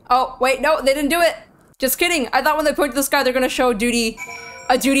something. Oh, wait, no, they didn't do it. Just kidding. I thought when they point to the sky, they're gonna show a duty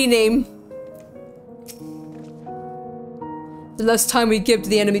name. The less time we give to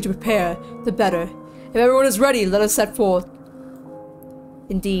the enemy to prepare, the better. If everyone is ready, let us set forth.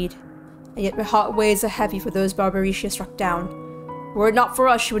 Indeed. And yet my heart weighs heavy for those Barbaraccia struck down. Were it not for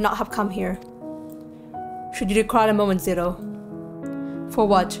us, she would not have come here. Should you decry a moment, Zero? For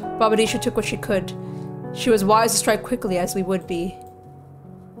what? Barbaraccia took what she could. She was wise to strike quickly, as we would be.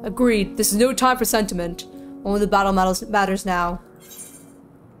 Agreed. This is no time for sentiment. Only the battle matters now.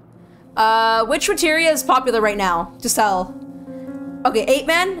 Which materia is popular right now to sell? Okay,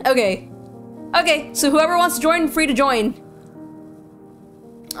 8-man? Okay. Okay, so whoever wants to join, free to join.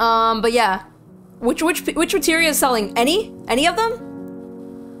 But yeah. Which materia is selling? Any? Any of them?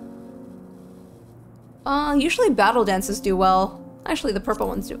 Usually battle dances do well. Actually, the purple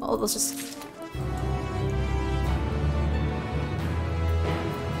ones do well. Let's just...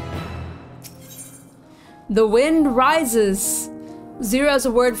 The wind rises. Zero has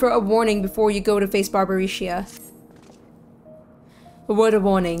a word for a warning before you go to face Barbaraccia. A word of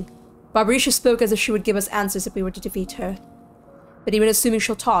warning. Barbaraccia spoke as if she would give us answers if we were to defeat her. But even assuming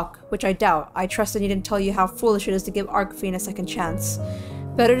she'll talk, which I doubt, I trust I needn't tell you how foolish it is to give Archfiend a second chance.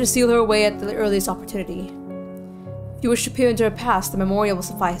 Better to seal her away at the earliest opportunity. If you wish to peer into her past, the memorial will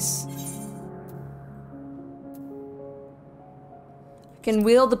suffice. I can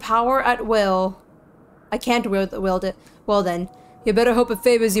wield the power at will. I can't wield it. Well then, you better hope it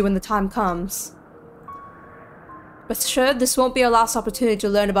favors you when the time comes. But sure, this won't be our last opportunity to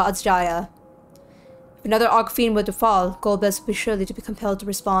learn about Azjaya. If another Archfiend were to fall, Golbez would be surely to be compelled to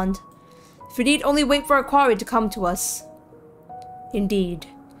respond. If we need only wait for our quarry to come to us. Indeed.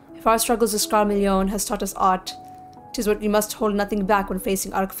 If our struggles with Scarmillion has taught us aught, 'tis what we must hold nothing back when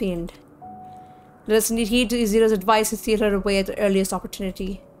facing Archfiend. Let us indeed heed to Izida's advice and steal her away at the earliest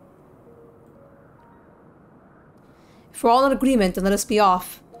opportunity. If we're all in agreement, then let us be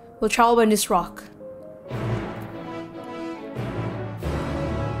off. We'll travel by Nisroch.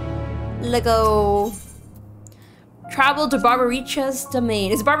 Lego. Travel to Barbaraccia's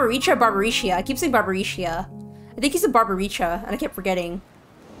domain. Is it Barbaraccia or Barbaraccia? I keep saying Barbaraccia. I think he's a Barbaraccia, and I kept forgetting.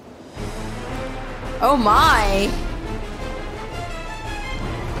 Oh my!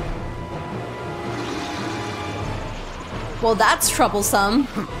 Well, that's troublesome.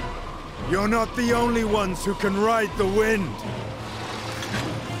 You're not the only ones who can ride the wind.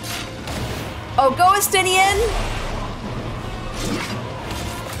 Oh, go, Estinian!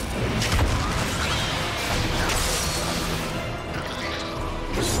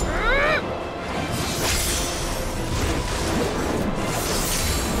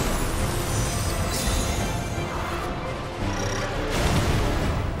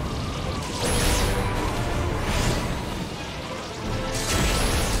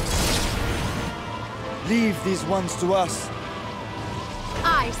 Leave these ones to us.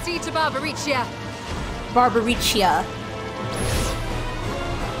 I see to Barbaraccia. Barbaraccia.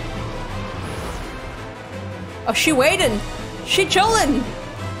 Oh, she waiting. She chillin'.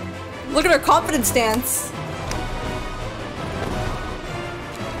 Look at her confidence stance.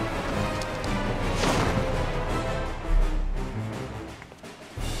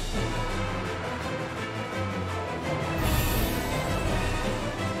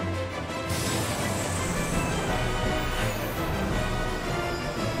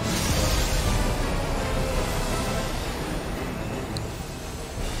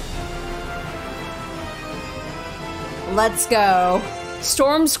 Let's go.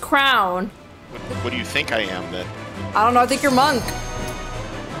 Storm's Crown. What do you think I am, then? I don't know, I think you're monk.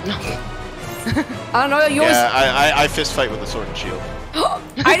 I don't know, you always... Yeah, I fist fight with a sword and shield.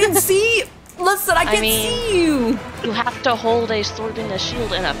 I didn't see... Listen, I can't see you! You have to hold a sword and a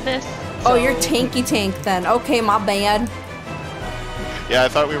shield in a fist. So... Oh, you're tanky tank then. Okay, my bad. Yeah, I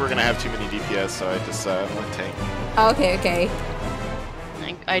thought we were gonna have too many DPS, so I just went tank. Okay, okay.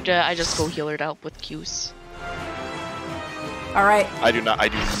 I just go healered out with Q's. All right. I do not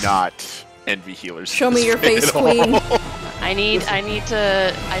envy healers. Show me your face, queen. I need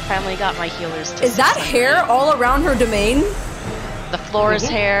to. I finally got my healers. Is that hair all around her domain? The floor is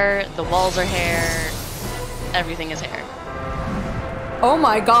hair. The walls are hair. Everything is hair. Oh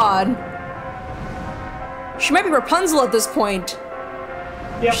my god. She might be Rapunzel at this point.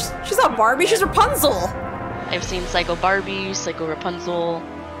 Yep. She's not Barbie. She's Rapunzel. I've seen Psycho Barbie, Psycho Rapunzel,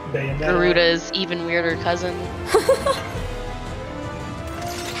 Garuda's even weirder cousin.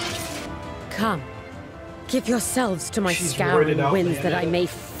 Come, give yourselves to my scouring winds that I may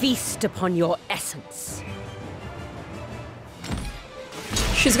feast upon your essence.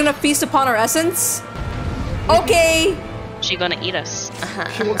 She's gonna feast upon our essence? Okay! She's gonna eat us.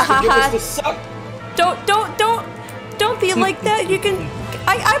 She wants to give us the suck. Don't be like that. You can...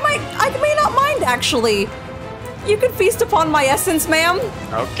 I may not mind, actually. You can feast upon my essence, ma'am.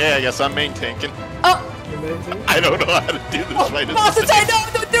 Okay, I guess I'm main tanking. Oh. I don't know how to do this fight. Boss-a-tie, no,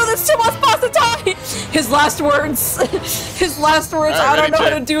 don't do this to us, Boss-a-tie! His last words. His last words, I don't know how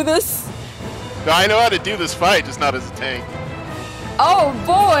to do this. No, I know how to do this fight, just not as a tank. Oh,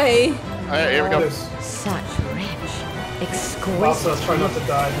 boy. Alright, here we go. Such rich, exquisite. Also, try not to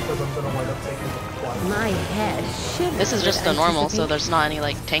die because I'm gonna wind up taking the plot. My head shivers. This is just a normal, so there's not any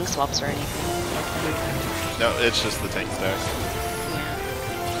like tank swaps or anything. No, it's just the tank stack.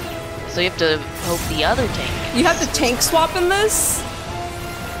 So you have to hope the other tank. You have to tank swap in this?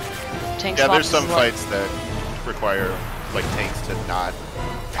 Tank yeah, swap there's some is fights that require like tanks to not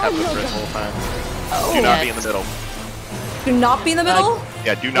have the threat the whole time. Oh. Do not be in the middle. Do not be in the middle?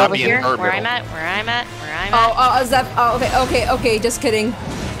 Yeah, do not over be here, in her where middle. where I'm at. Oh, is that? Oh, okay, just kidding.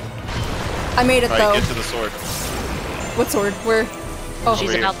 I made it though. Alright, get to the sword. What sword? Where? Oh,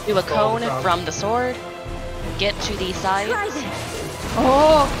 She's about to do a cone from the sword. Get to the sides.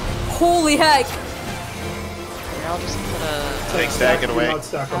 Oh, holy heck! Here, I'll just put a... Take stack it away. How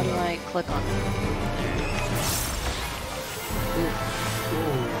do I click on it?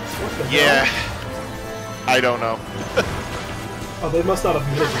 Yeah. I don't know. Oh, they must not have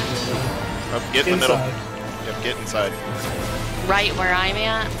made it. Get in the middle. Yep, get inside. Right where I'm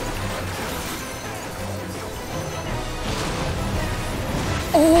at.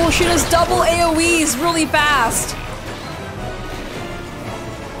 Oh, she does double AoEs really fast.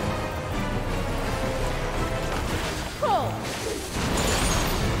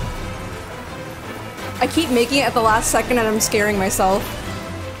 I keep making it at the last second and I'm scaring myself.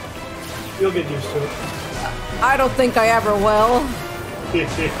 You'll get used to it. I don't think I ever will.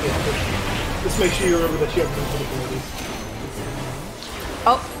 Just make sure you remember that you have movement abilities.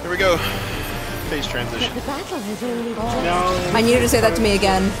 Oh. Here we go. Phase transition. The battle has only begun. Now, I need you to say that to me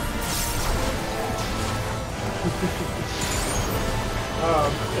again.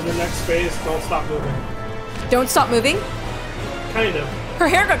 in the next phase, don't stop moving. Don't stop moving? Kind of. Her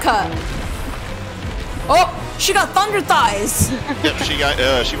hair got cut. Oh, she got thunder thighs. Yep, she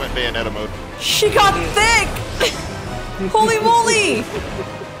went Bayonetta mode. She got thick. Holy moly.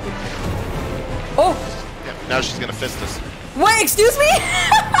 Oh. Yep, now she's gonna fist us. Wait, excuse me?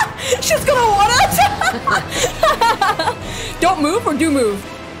 She's gonna what us? Don't move or do move?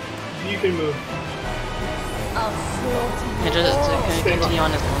 You can move. And just to continue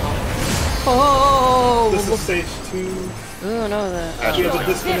on as normal. Oh. This is stage 2. Oh no, the You have a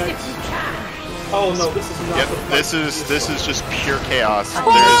disconnect. Oh no, this is not. Yep, this is just pure chaos.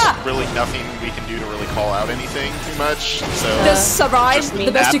 There's really nothing we can do to really call out anything too much. So just survive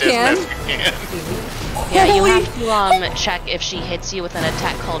the best you can. Yeah, you have to check if she hits you with an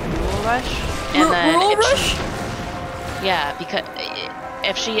attack called Rule Rush, and then Rule Rush? Yeah, because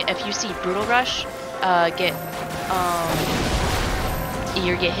if you see Brutal Rush,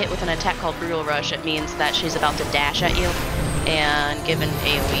 you get hit with an attack called Brutal Rush, it means that she's about to dash at you and give an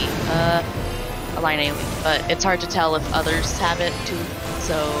AoE, a line AoE. But it's hard to tell if others have it too,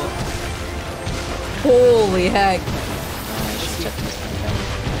 so... Holy heck.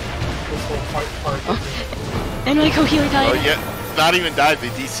 And my co-healer died. Oh yeah, not even died, they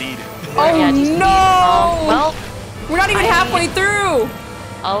DC'd. Oh yeah, no! Well, we're not even halfway through!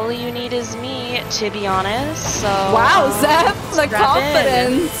 All you need is me, to be honest, so... Wow, Zep, the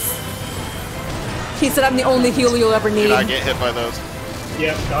confidence! He said I'm the only healer you'll ever need. Did I get hit by those?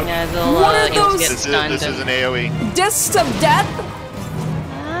 Yep, yeah, they'll, what are you'll those? get stunned. This is an AoE. Discs of death?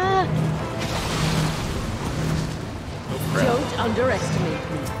 Don't underestimate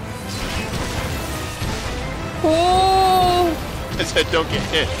me. Oh! I said don't get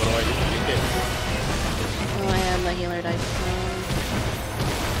hit. What do I do to get hit? Oh, and the healer died.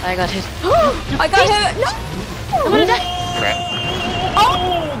 I got hit. I got hit! No! I'm gonna die! Crap.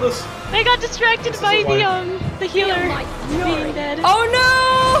 Oh! I got distracted by the healer being dead. Oh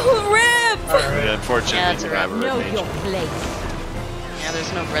no! RIP! Right. Unfortunately, we have a Know revenge. your place. Yeah,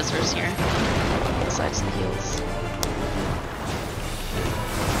 there's no reserves here. Besides the heals.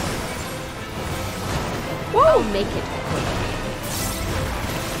 I'll make it quick.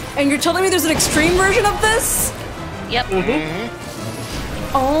 And you're telling me there's an extreme version of this? Yep.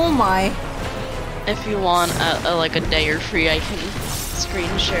 Oh my. If you want like a day or free, I can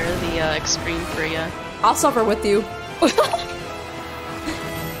screen share the extreme for you. I'll suffer with you.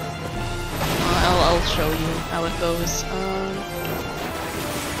 I'll show you how it goes.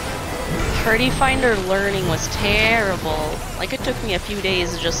 Party Finder learning was terrible. Like, it took me a few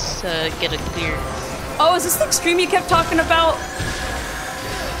days just to get it clear. Oh, is this the extreme you kept talking about?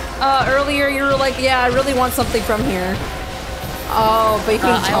 Earlier you were like, yeah, I really want something from here. Oh, but you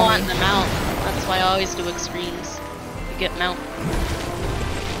couldn't tell I want me. them out. That's why I always do extremes. To get Mount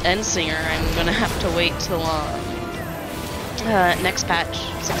Endsinger, I'm gonna have to wait till next patch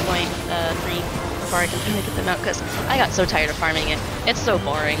 6.3 before I can finally get them out, because I got so tired of farming it. It's so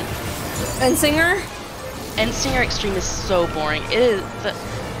boring. Endsinger? Endsinger Extreme is so boring. It is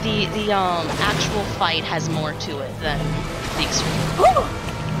the actual fight has more to it than the Extreme.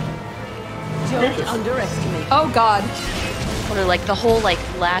 Don't underestimate. Oh god. Or like the whole like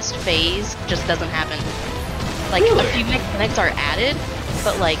last phase just doesn't happen. Like a few mechanics are added,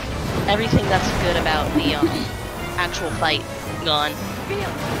 but like everything that's good about the actual fight gone.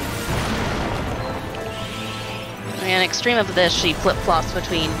 And extreme of this, she flip-flops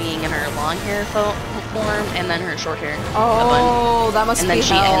between being in her long hair form and then her short hair. Oh, that must be hell. And then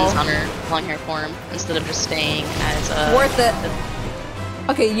she ends on her long hair form instead of just staying as a... Worth it.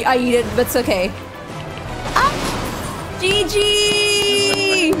 Okay, I eat it, but it's okay. Ah!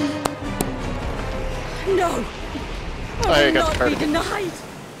 GG! No! I will got not be denied!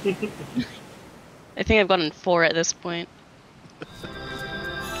 I think I've gotten 4 at this point.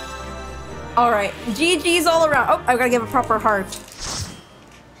 Alright, GG's all around. Oh, I've gotta give a proper heart.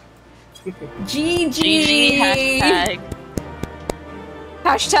 GG! GG,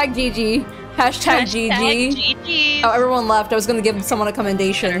 hashtag GG. Hashtag GG. GG. Oh, everyone left. I was gonna give someone a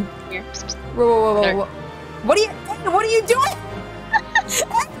commendation. Whoa. What are you doing?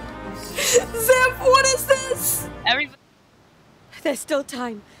 Zip, what is this? There's still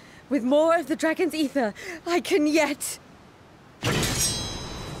time. With more of the dragon's ether, I can yet...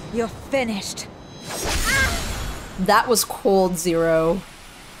 You're finished. That was cold, Zero.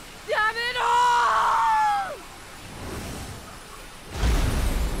 Damn it all!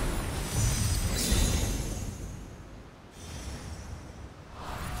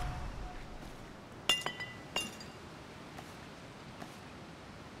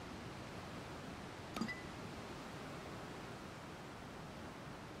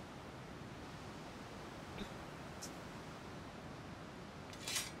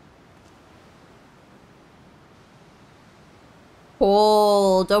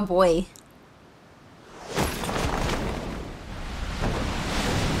 Cold, oh boy.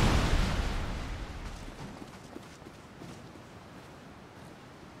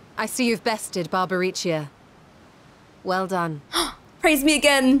 I see you've bested Barbaraccia. Well done. Praise me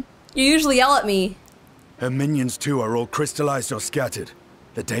again. You usually yell at me. Her minions too are all crystallized or scattered.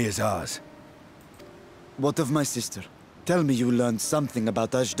 The day is ours. What of my sister? Tell me you learned something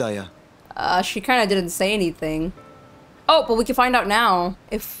about Ashdaya. She kinda didn't say anything. Oh, but we can find out now,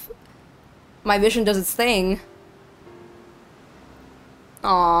 if my vision does its thing.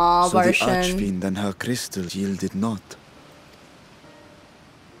 Aww, so the Barshan. Archfiend and her crystal yielded not.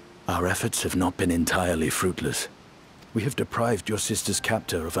 Our efforts have not been entirely fruitless. We have deprived your sister's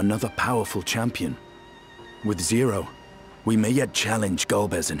captor of another powerful champion. With Zero, we may yet challenge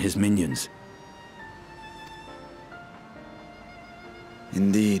Golbez and his minions.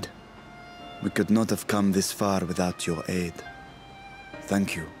 Indeed. We could not have come this far without your aid.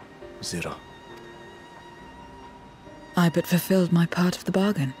 Thank you, Zero. I but fulfilled my part of the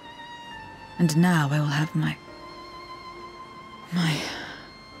bargain. And now I will have my...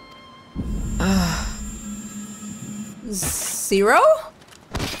 Zero?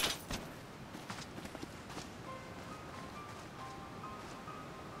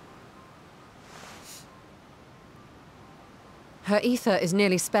 Her ether is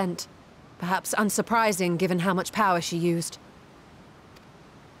nearly spent. Perhaps unsurprising given how much power she used.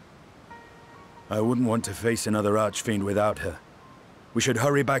 I wouldn't want to face another Archfiend without her. We should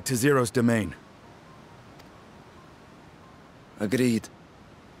hurry back to Zero's domain. Agreed.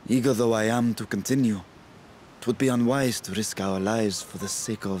 Eager though I am to continue, it would be unwise to risk our lives for the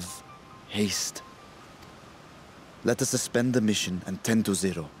sake of haste. Let us suspend the mission and tend to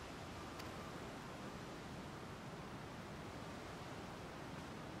Zero.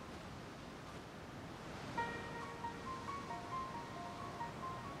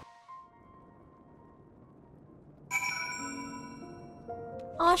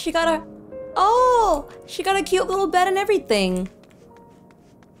 Oh, she got a... Oh! She got a cute little bed and everything.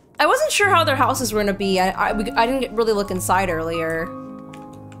 I wasn't sure how their houses were gonna be. I didn't really look inside earlier.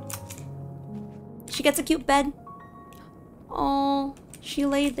 She gets a cute bed. Oh, she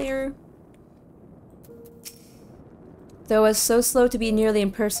laid there. Though it's so slow to be nearly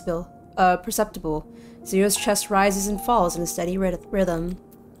perceptible, Zero's chest rises and falls in a steady rhythm.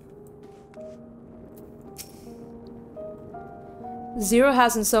 Zero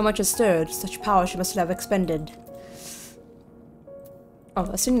hasn't so much as stirred. Such power she must have expended. Oh,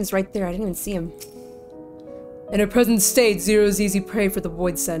 Asuni's right there. I didn't even see him. In her present state, Zero is easy prey for the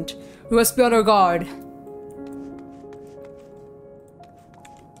Void Scent. We must be on our guard.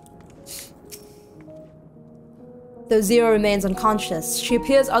 Though Zero remains unconscious, she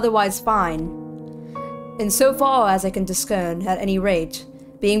appears otherwise fine. Insofar as I can discern, at any rate,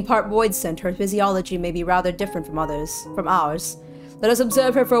 being part Void Scent, her physiology may be rather different from ours. Let us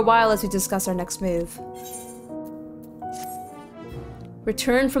observe her for a while as we discuss our next move.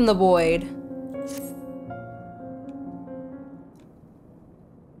 Return from the Void.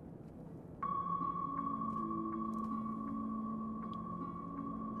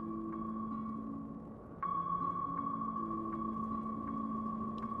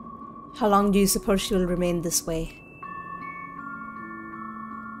 How long do you suppose she will remain this way?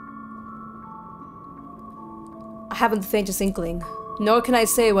 I haven't the faintest inkling, nor can I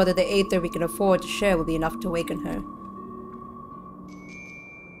say whether the aether we can afford to share will be enough to awaken her.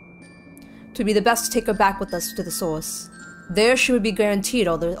 It would be the best to take her back with us to the source. There she would be guaranteed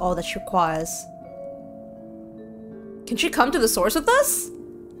all that she requires. Can she come to the source with us?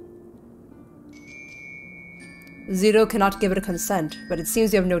 Zero cannot give it a consent, but it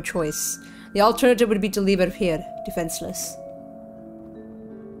seems we have no choice. The alternative would be to leave her here, defenseless.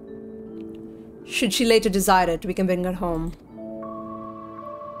 Should she later desire it, we can bring her home.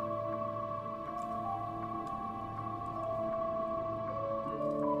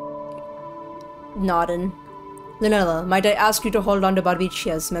 Nodding. Lunella, might I ask you to hold on to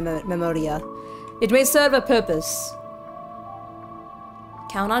Barbaraccia's memoria? It may serve a purpose.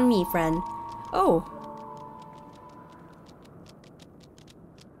 Count on me, friend. Oh.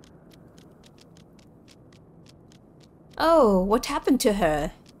 Oh, what happened to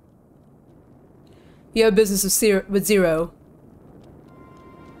her? You have business with Zero.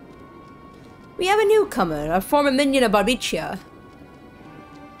 We have a newcomer, a former minion of Barbaraccia.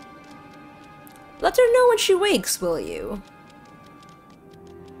 Let her know when she wakes, will you?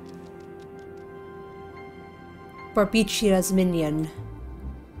 Barbaraccia's minion.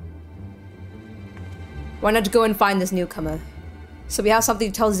 Why not go and find this newcomer? So we have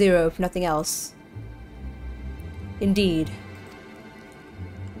something to tell Zero, if nothing else. Indeed.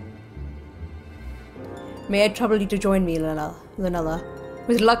 May I trouble you to join me, Lunella?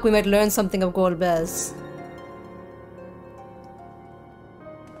 With luck, we might learn something of Golbez.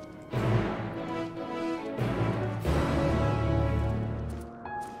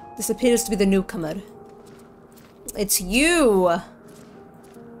 This appears to be the newcomer. It's you!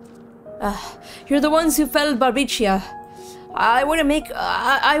 You're the ones who felled Barbaraccia. I won't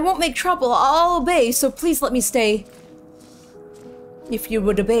make trouble. I'll obey, so please let me stay. If you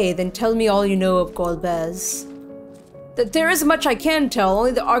would obey, then tell me all you know of Golbez. There isn't much I can tell.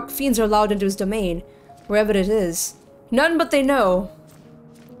 Only the Archfiends are allowed into his domain, wherever it is. None but they know.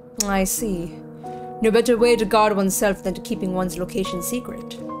 I see. No better way to guard oneself than to keeping one's location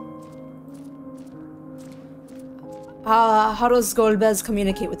secret. How does Golbez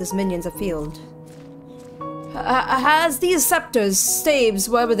communicate with his minions afield? Has these scepters, staves,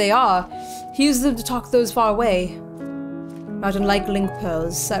 wherever they are, he uses them to talk those far away. Not unlike link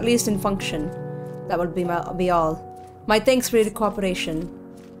pearls, at least in function. That would be all. My thanks for your cooperation.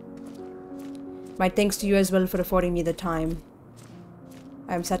 My thanks to you as well for affording me the time.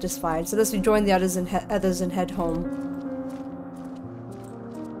 I am satisfied, so let's rejoin the others and head home.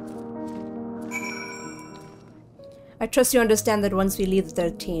 I trust you understand that once we leave the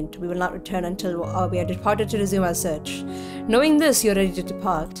 13th, we will not return until we are departed to resume our search. Knowing this, you're ready to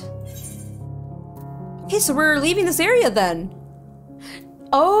depart. Okay, so we're leaving this area then.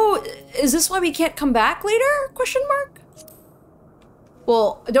 Oh, is this why we can't come back later? Question mark?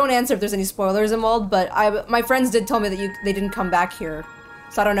 Well, don't answer if there's any spoilers involved, but my friends did tell me that they didn't come back here.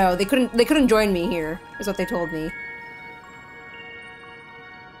 So I don't know. They couldn't join me here, is what they told me.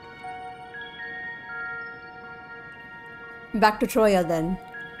 Back to Troya then,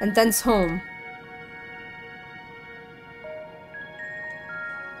 and thence home.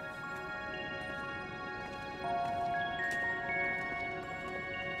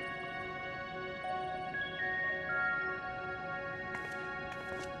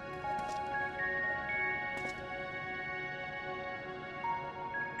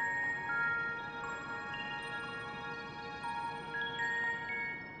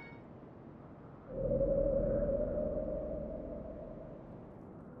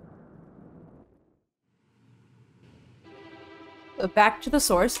 Back to the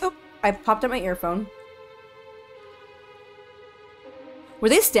source. Oh, I popped out my earphone. Were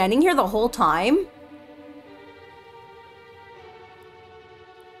they standing here the whole time?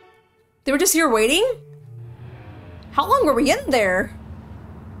 They were just here waiting? How long were we in there?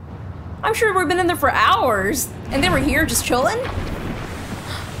 I'm sure we've been in there for hours, and they were here just chilling?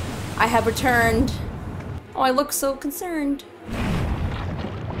 I have returned. Oh, I look so concerned.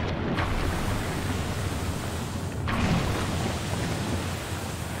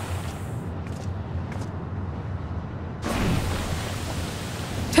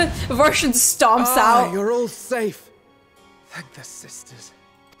 Varshan stomps out. You're all safe. Thank the sisters.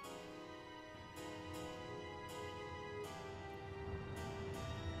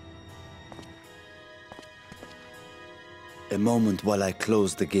 A moment while I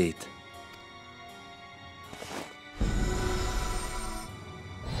close the gate.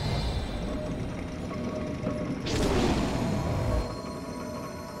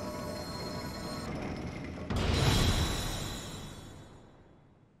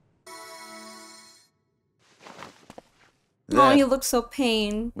 Oh, he looks so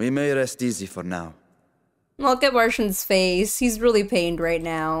pained. We may rest easy for now. Look at Varshan's face. He's really pained right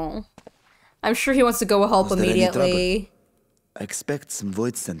now. I'm sure he wants to go help immediately. I expect some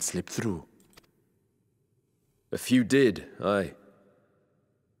void scent slipped through. A few did, aye.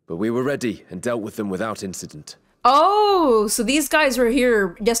 But we were ready and dealt with them without incident. Oh, so these guys were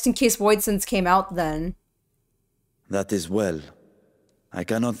here just in case void sense came out then. That is well. I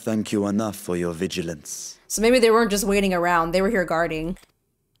cannot thank you enough for your vigilance. So maybe they weren't just waiting around, they were here guarding.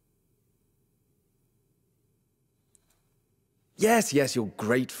 Yes, you're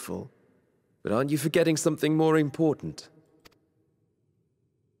grateful. But aren't you forgetting something more important?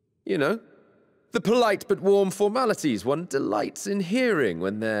 You know, the polite but warm formalities one delights in hearing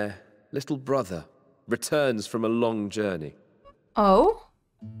when their little brother returns from a long journey. Oh?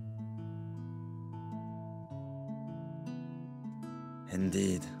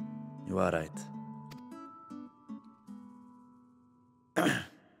 Indeed, you are right.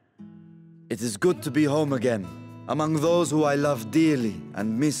 It is good to be home again, among those who I love dearly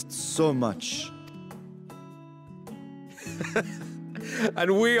and missed so much.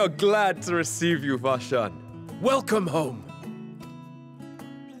 And we are glad to receive you, Varshan. Welcome home.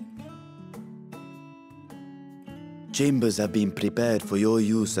 Chambers have been prepared for your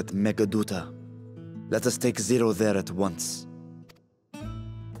use at Megaduta. Let us take Zero there at once.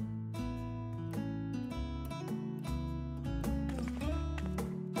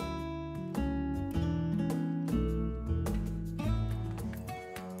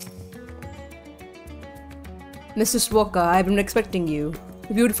 Mrs. Walker, I've been expecting you.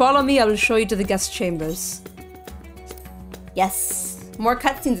 If you would follow me, I will show you to the guest chambers. Yes. More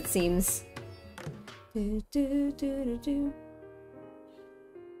cutscenes, it seems.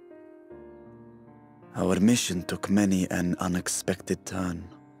 Our mission took many an unexpected turn.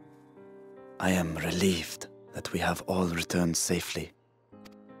 I am relieved that we have all returned safely.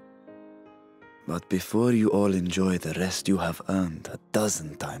 But before you all enjoy the rest you have earned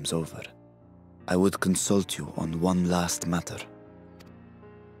 12 times over, I would consult you on one last matter.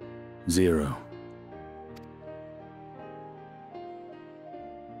 Zero.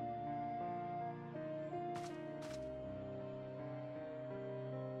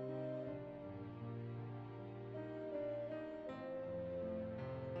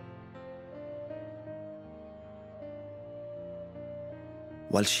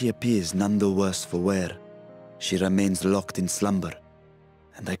 While she appears none the worse for wear, she remains locked in slumber,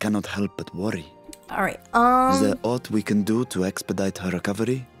 and I cannot help but worry. Alright, Is there aught we can do to expedite her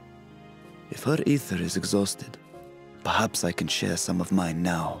recovery? If her ether is exhausted, perhaps I can share some of mine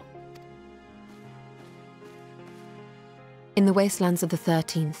now. In the wastelands of the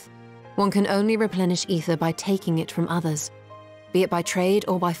 13th, one can only replenish ether by taking it from others, be it by trade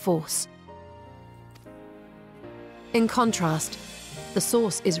or by force. In contrast, the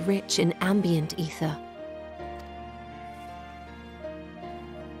source is rich in ambient ether.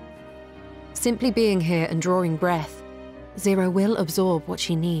 Simply being here and drawing breath, Zero will absorb what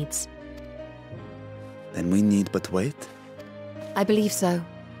she needs. Then we need but wait? I believe so.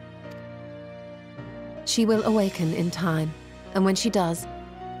 She will awaken in time, and when she does,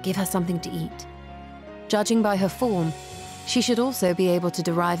 give her something to eat. Judging by her form, she should also be able to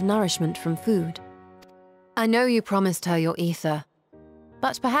derive nourishment from food. I know you promised her your ether,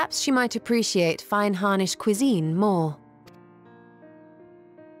 but perhaps she might appreciate fine Harnish cuisine more.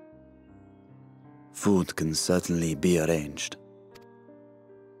 Food can certainly be arranged.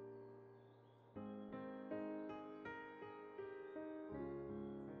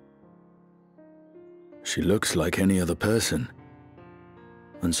 She looks like any other person.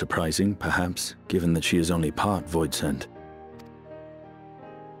 Unsurprising, perhaps, given that she is only part void sent.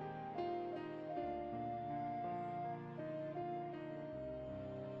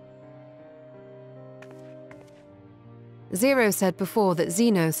 Zero said before that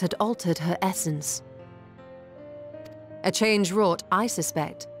Xenos had altered her essence. A change wrought, I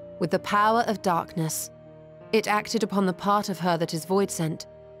suspect, with the power of darkness. It acted upon the part of her that is void-sent,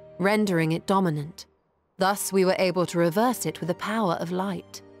 rendering it dominant. Thus, we were able to reverse it with the power of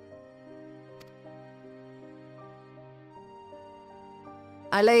light.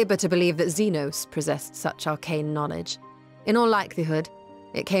 I labor to believe that Xenos possessed such arcane knowledge. In all likelihood,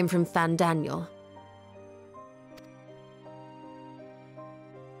 it came from Fandaniel.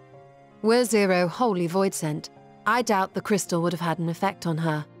 Were Zero wholly void-sent, I doubt the crystal would have had an effect on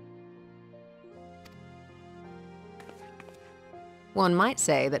her. One might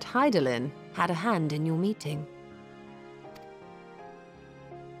say that Hydaelyn had a hand in your meeting.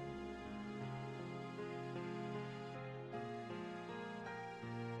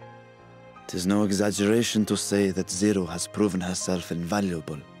 Tis no exaggeration to say that Zero has proven herself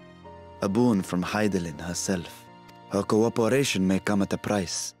invaluable. A boon from Hydaelyn herself. Her cooperation may come at a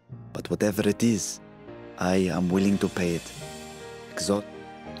price, but whatever it is, I am willing to pay it.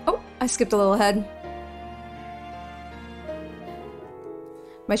 Oh, I skipped a little ahead.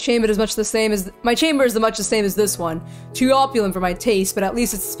 My chamber is much the same as this one. Too opulent for my taste, but at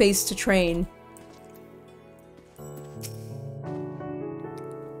least it's space to train.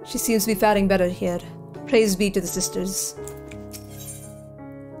 She seems to be faring better here. Praise be to the sisters.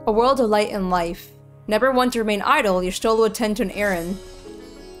 A world of light and life. Never one to remain idle, your stole will attend to an errand.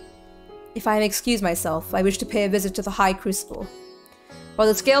 If I may excuse myself, I wish to pay a visit to the High Crucible. While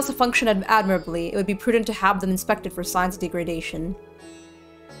the scales function admirably, it would be prudent to have them inspected for signs of degradation.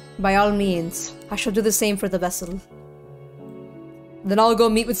 By all means, I shall do the same for the vessel. Then I'll go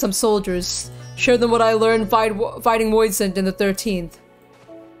meet with some soldiers, share them what I learned fighting Voidsent in the 13th.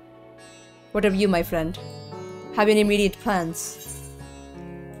 What of you, my friend? Have any immediate plans?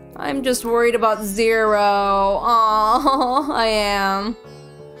 I'm just worried about Zero. Aww, I am.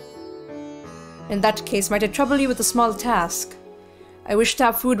 In that case, might I trouble you with a small task? I wish to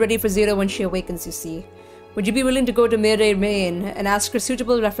have food ready for Zero when she awakens, you see. Would you be willing to go to Mere Main and ask for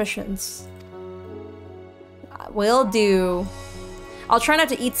suitable refreshments? Will do. I'll try not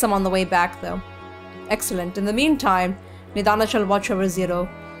to eat some on the way back, though. Excellent. In the meantime, Nidana shall watch over Zero.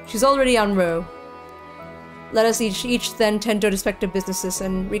 She's already on row. Let us each then tend to our respective businesses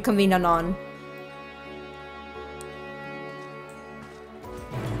and reconvene anon.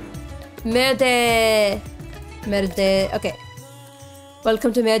 Merde! Okay.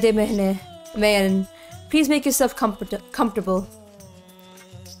 Welcome to Merde Mayan. Please make yourself comfortable.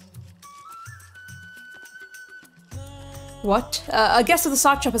 What? A guest of the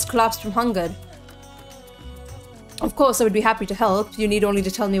Sachop has collapsed from hunger. Of course, I would be happy to help. You need only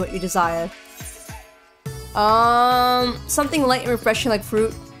to tell me what you desire. Something light and refreshing like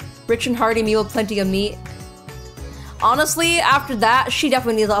fruit. Rich and hearty meal with plenty of meat. Honestly, after that, she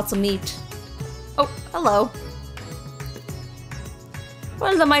definitely needs lots of meat. Oh, hello.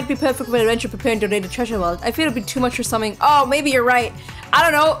 Well, that might be perfect for an adventure preparing to raid a treasure world. I fear it'd be too much for something. Oh, maybe you're right. I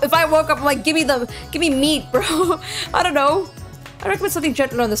don't know. If I woke up, I'm like, give me meat, bro. I don't know. I recommend something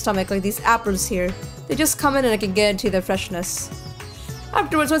gentler on the stomach, like these apples here. They just come in and I can guarantee their freshness.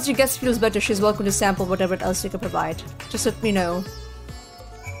 Afterwards, once your guest feels better, she's welcome to sample whatever else you can provide. Just let me know.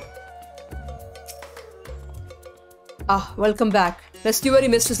 Ah, welcome back. Rescuer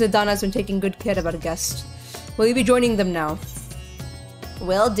Mistress Nidana has been taking good care of our guest. Will you be joining them now?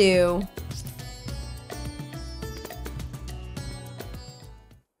 Will do.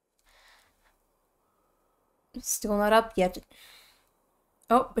 Still not up yet.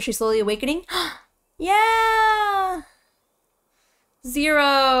 Oh, but she's slowly awakening? Yeah!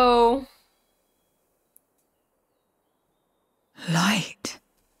 Zero! Light.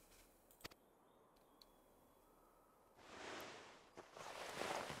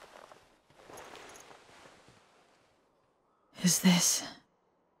 Is this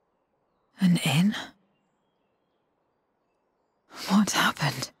an inn? What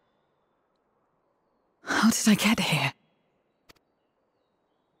happened? How did I get here?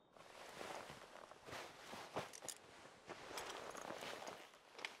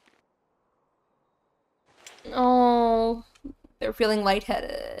 Oh, they're feeling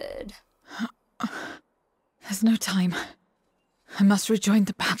lightheaded. There's no time. I must rejoin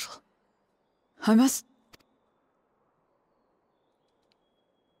the battle. I must...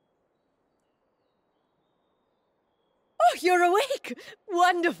 Oh, you're awake!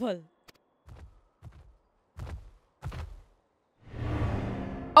 Wonderful!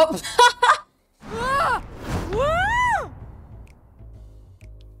 Oh! Ah! Woo!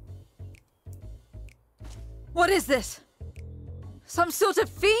 What is this? Some sort of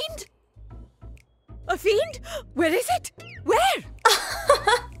fiend? A fiend? Where is it? Where?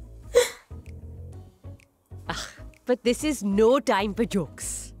 But this is no time for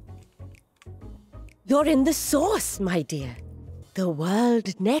jokes. You're in the source, my dear. The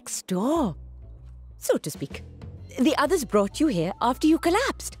world next door, so to speak. The others brought you here after you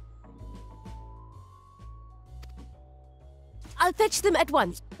collapsed. I'll fetch them at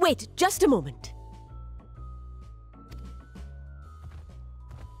once. Wait, just a moment.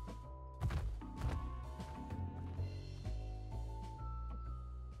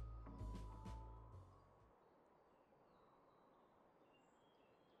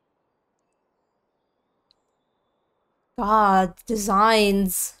 God,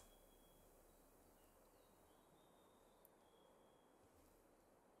 designs.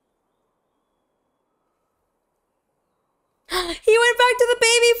 He went back to the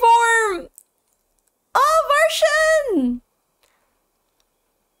baby form! Oh, Varshan!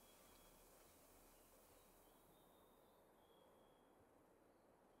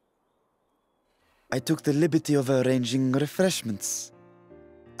 I took the liberty of arranging refreshments.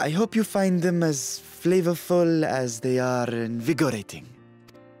 I hope you find them as flavorful as they are invigorating.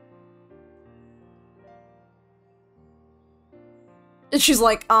 She's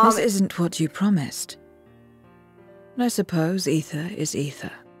like, This isn't what you promised. I suppose ether is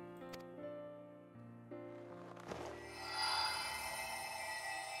ether.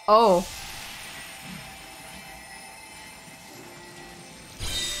 Oh.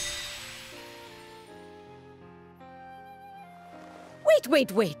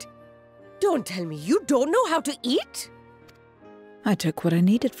 Wait. Don't tell me you don't know how to eat? I took what I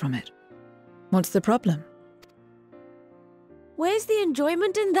needed from it. What's the problem? Where's the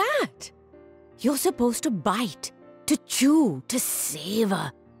enjoyment in that? You're supposed to bite, to chew, to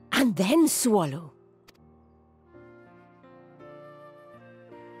savor, and then swallow.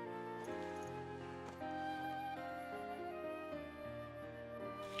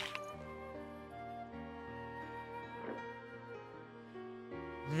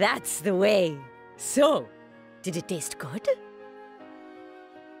 That's the way. So, did it taste good?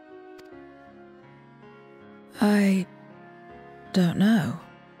 I don't know.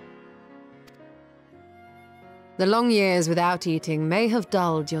 The long years without eating may have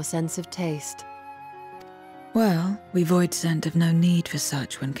dulled your sense of taste. Well, we void scent have no need for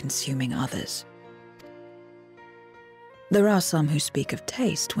such when consuming others. There are some who speak of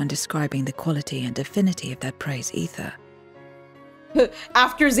taste when describing the quality and affinity of their prey's ether.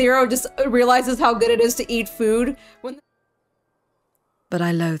 After Zero just realizes how good it is to eat food. But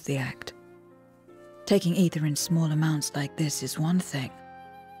I loathe the act. Taking ether in small amounts like this is one thing.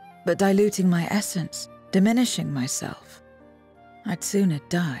 But diluting my essence, diminishing myself, I'd sooner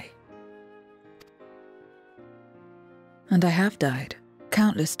die. And I have died,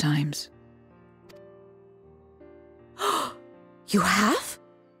 countless times. You have?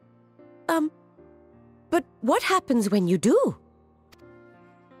 But what happens when you do?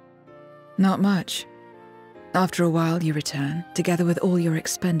 Not much. After a while, you return, together with all your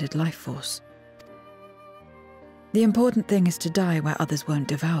expended life force. The important thing is to die where others won't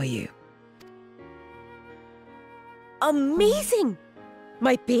devour you. Amazing!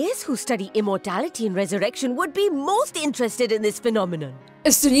 My peers who study immortality and resurrection would be most interested in this phenomenon.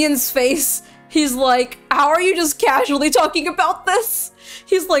 Estinian's face, he's like, how are you just casually talking about this?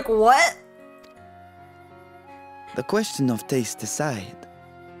 He's like, what? The question of taste aside,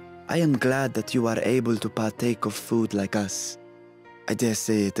 I am glad that you are able to partake of food like us. I dare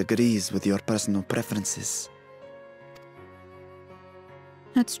say it agrees with your personal preferences.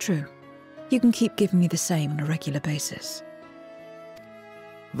 That's true. You can keep giving me the same on a regular basis.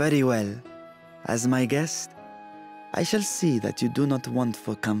 Very well. As my guest, I shall see that you do not want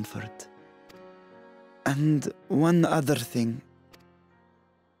for comfort. And one other thing.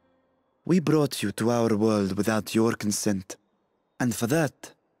 We brought you to our world without your consent, and for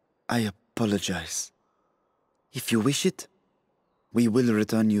that, I apologize. If you wish it, we will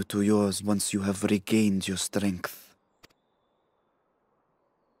return you to yours once you have regained your strength.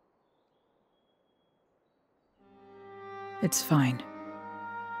 It's fine.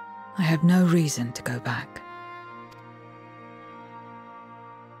 I have no reason to go back.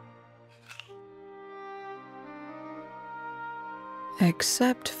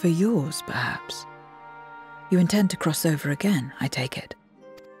 Except for yours, perhaps. You intend to cross over again, I take it.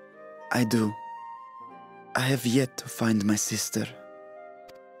 I do. I have yet to find my sister.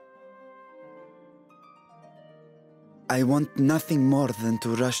 I want nothing more than to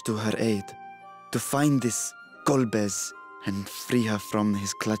rush to her aid, to find this Golbez and free her from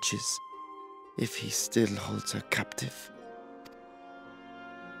his clutches, if he still holds her captive.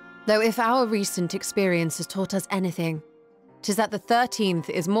 Though if our recent experience has taught us anything, 'tis that the 13th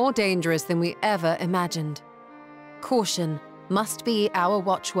is more dangerous than we ever imagined. Caution must be our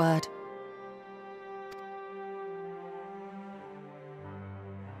watchword.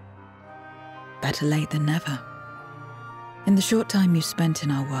 Better late than never. In the short time you spent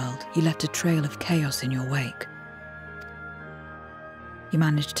in our world, you left a trail of chaos in your wake. You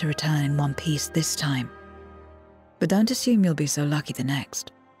managed to return in one piece this time, but don't assume you'll be so lucky the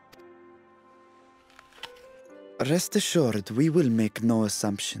next. Rest assured, we will make no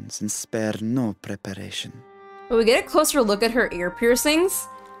assumptions and spare no preparation. Will we get a closer look at her ear piercings?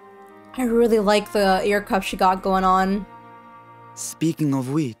 I really like the ear cuff she got going on. Speaking of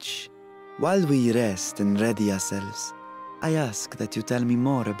which, while we rest and ready ourselves, I ask that you tell me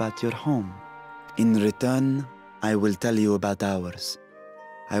more about your home. In return, I will tell you about ours.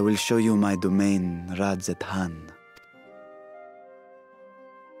 I will show you my domain, Radz-At-Han.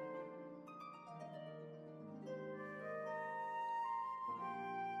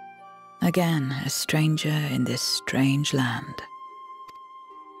 Again, a stranger in this strange land.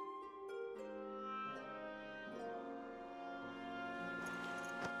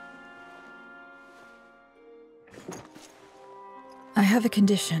 I have a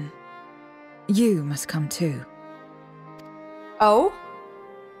condition. You must come too. Oh?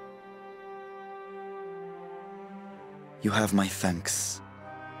 You have my thanks.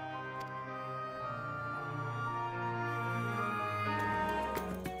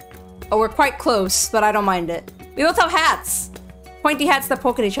 Oh, we're quite close, but I don't mind it. We both have hats! Pointy hats that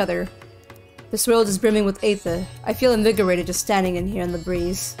poke at each other. This world is brimming with aether. I feel invigorated just standing in here in the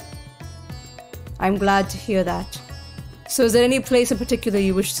breeze. I'm glad to hear that. So is there any place in particular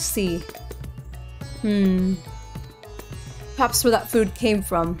you wish to see? Perhaps where that food came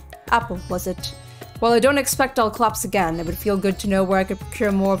from. Apple, was it? While I don't expect I'll collapse again, it would feel good to know where I could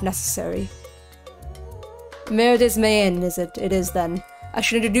procure more if necessary. Mer des Mayen, is it? It is then. I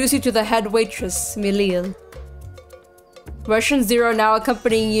should introduce you to the head waitress, Milil. Russian Zero now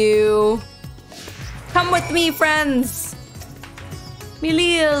accompanying you. Come with me, friends!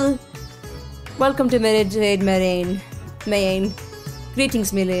 Milil! Welcome to Mer des Mayen.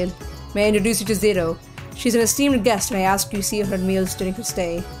 Greetings, Milil. May I introduce you to Zero? She's an esteemed guest, and I ask you to see her meals during her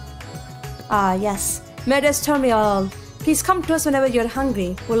stay. Ah, yes. Medes told me all. Please come to us whenever you're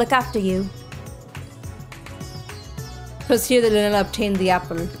hungry. We'll look after you. 'Twas here that Lynella obtained the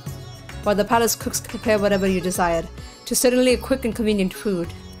apple, while the palace cooks can prepare whatever you desire. 'Tis certainly a quick and convenient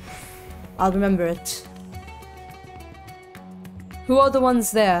food. I'll remember it. Who are the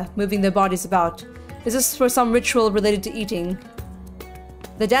ones there, moving their bodies about? Is this for some ritual related to eating?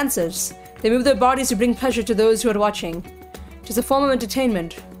 The dancers. They move their bodies to bring pleasure to those who are watching. 'Tis a form of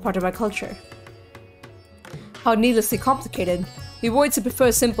entertainment, part of our culture. How needlessly complicated. We voids who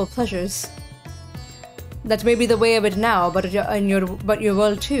prefer simple pleasures. That may be the way of it now, but your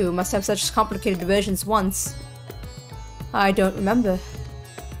world too must have such complicated versions once. I don't remember.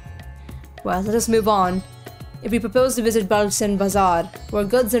 Well, let us move on. If we propose to visit Balsin Bazaar, where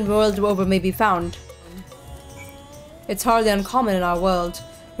goods and world over may be found. It's hardly uncommon in our world.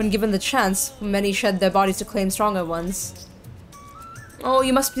 When given the chance, many shed their bodies to claim stronger ones. Oh,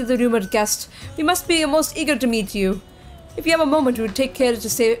 you must be the rumored guest. We must be most eager to meet you. If you have a moment, we would take care to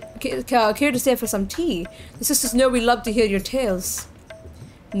stay for some tea. The sisters know we love to hear your tales.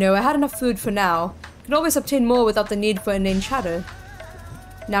 No, I had enough food for now. Can always obtain more without the need for inane chatter.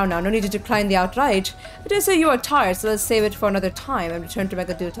 Now, no need to decline the outright. I dare say you are tired, so let's save it for another time and return to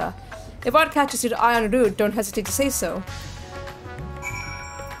Megaduta. If aught catches your eye en route, don't hesitate to say so.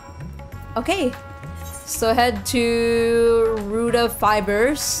 Okay, so head to Ruda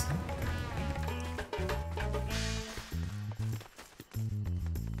Fibers.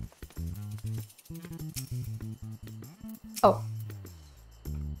 Oh.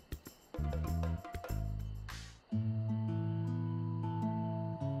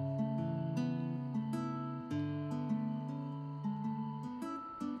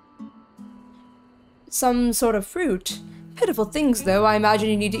 Some sort of fruit. Pitiful things, though. I imagine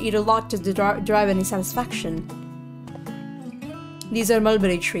you need to eat a lot to derive any satisfaction. These are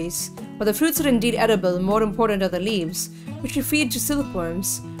mulberry trees. While the fruits are indeed edible, more important are the leaves, which we feed to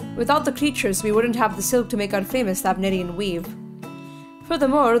silkworms. Without the creatures, we wouldn't have the silk to make our famous Thabnerian weave.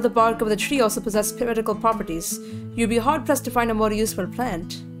 Furthermore, the bark of the tree also possesses medical properties. You'd be hard-pressed to find a more useful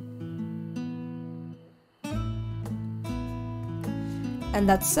plant. And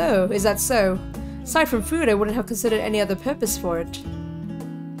that's so. Is that so? Aside from food, I wouldn't have considered any other purpose for it.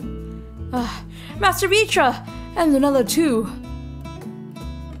 Master Vitra! And Lunella too!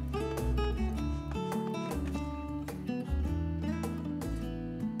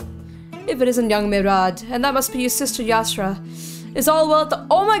 If it isn't young Mirad, and that must be your sister Yasra, is all well at the—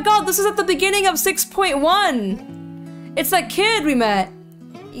 Oh my god, this is at the beginning of 6.1! It's that kid we met!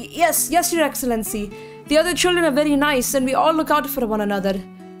 Yes, your excellency. The other children are very nice, and we all look out for one another.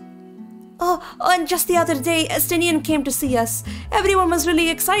 Oh, and just the other day, Estinian came to see us. Everyone was really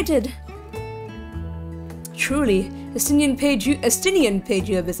excited. Truly, Estinian paid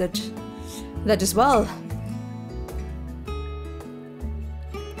you a visit. That is well.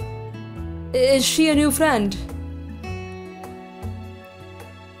 Is she a new friend?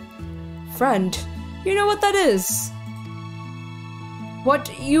 Friend? You know what that is?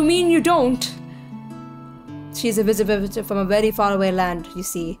 What, you mean you don't? She's a visitor from a very faraway land, you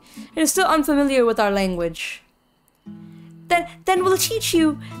see, and is still unfamiliar with our language. Then we'll teach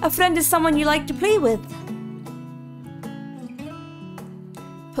you. A friend is someone you like to play with.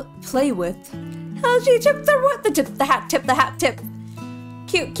 Play with? How she tip the hat, tip the hat, tip.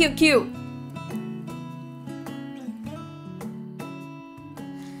 Cute, cute, cute.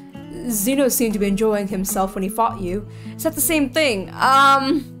 Zeno seemed to be enjoying himself when he fought you. Is that the same thing?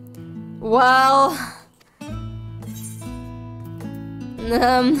 Well...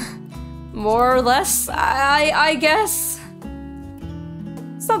 more or less, I guess.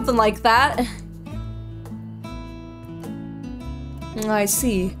 Something like that. I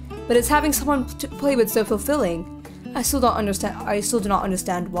see. But it's having someone to play with so fulfilling. I still do not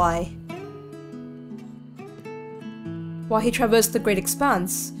understand why. Why he traversed the great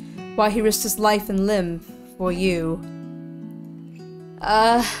expanse. Why he risked his life and limb for you.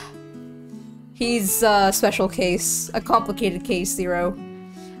 He's a special case. A complicated case, Zero.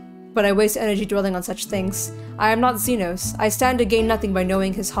 But I waste energy dwelling on such things. I am not Xenos. I stand to gain nothing by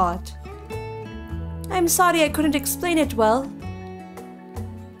knowing his heart. I'm sorry I couldn't explain it well.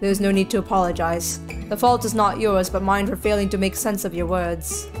 There's no need to apologize. The fault is not yours, but mine for failing to make sense of your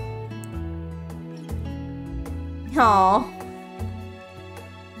words. Aww.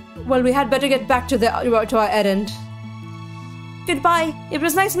 Well, we had better get back to our errand. Goodbye. It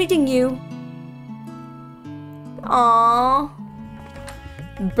was nice meeting you. Aww.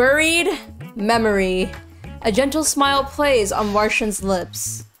 Buried memory. A gentle smile plays on Warshan's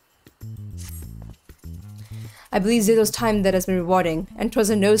lips. I believe Zero's time that has been rewarding, and 'twas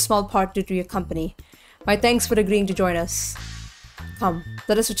in no small part due to your company. My thanks for agreeing to join us. Come,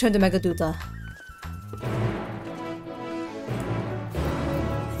 let us return to Megaduta.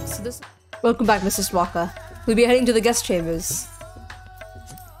 Welcome back, Mrs. Walker. We'll be heading to the guest chambers.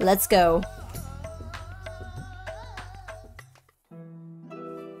 Let's go.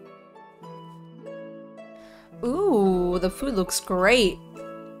 Ooh, the food looks great.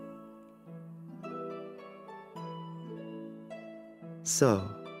 So,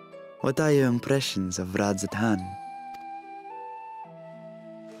 what are your impressions of Radz-At-Han?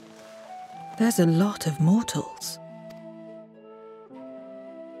 There's a lot of mortals.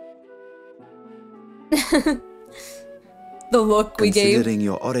 The look we gave. Considering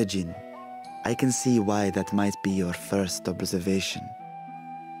your origin, I can see why that might be your first observation.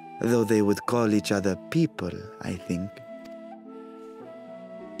 Though they would call each other people, I think.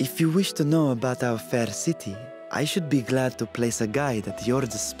 If you wish to know about our fair city, I should be glad to place a guide at your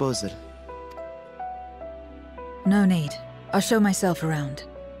disposal. No need. I'll show myself around.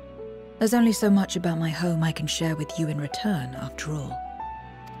 There's only so much about my home I can share with you in return, after all.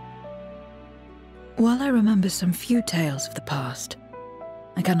 While I remember some few tales of the past,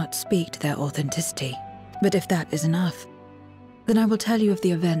 I cannot speak to their authenticity. But if that is enough, then I will tell you of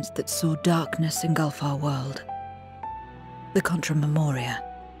the events that saw darkness engulf our world. The Contra Memoria.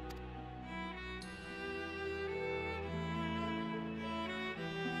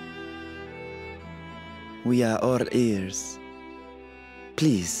 We are all ears.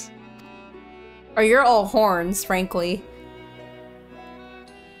 Please. Or you're all horns, frankly.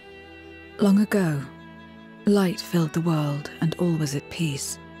 Long ago, light filled the world and all was at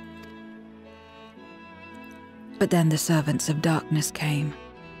peace. But then the servants of darkness came,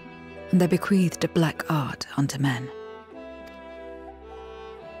 and they bequeathed a black art unto men.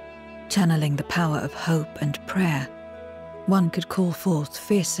 Channeling the power of hope and prayer, one could call forth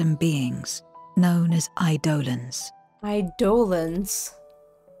fearsome beings known as Eidolons. Eidolons?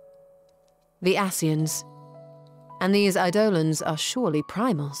 The Ascians. And these Eidolons are surely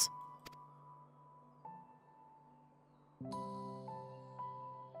primals.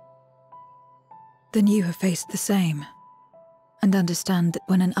 Then you have faced the same, and understand that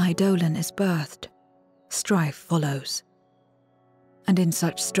when an Eidolon is birthed, strife follows. And in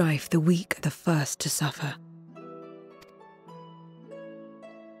such strife, the weak are the first to suffer.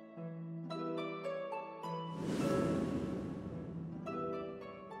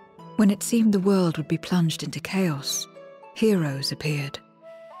 When it seemed the world would be plunged into chaos, heroes appeared.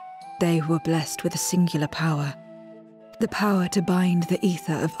 They who were blessed with a singular power, the power to bind the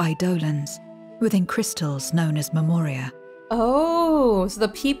ether of eidolons within crystals known as memoria. Oh, so the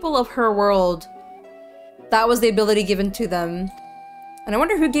people of her world, that was the ability given to them. And I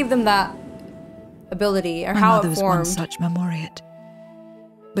wonder who gave them that ability, or how it formed. My mother was one such memoriate.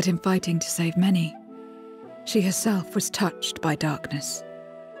 But in fighting to save many, she herself was touched by darkness.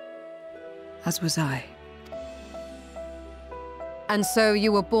 As was I. And so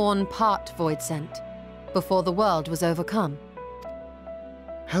you were born part Void Sent, before the world was overcome.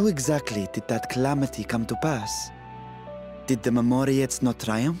 How exactly did that calamity come to pass? Did the Memoriates not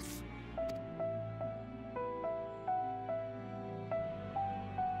triumph?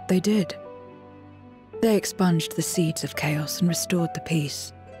 They did. They expunged the seeds of chaos and restored the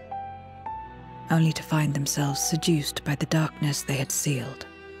peace, only to find themselves seduced by the darkness they had sealed.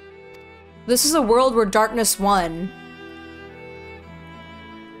 This is a world where darkness won.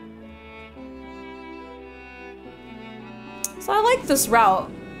 So I like this route.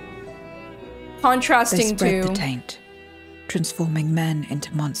 Contrasting they spread to the taint, transforming men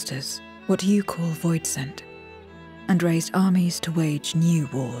into monsters, what you call Void Sent, and raised armies to wage new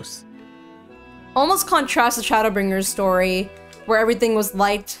wars. Almost contrasts the Shadowbringers story, where everything was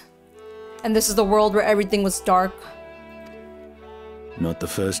light, and this is the world where everything was dark. Not the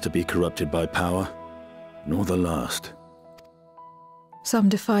first to be corrupted by power, nor the last. Some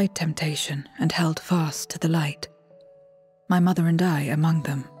defied temptation and held fast to the light. My mother and I among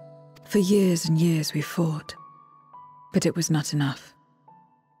them. For years and years we fought, but it was not enough.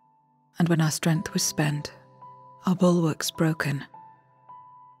 And when our strength was spent, our bulwarks broken,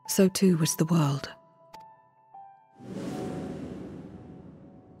 so too was the world.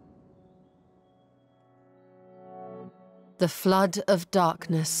 The flood of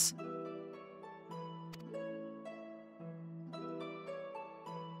darkness.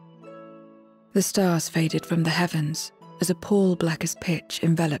 The stars faded from the heavens as a pall black as pitch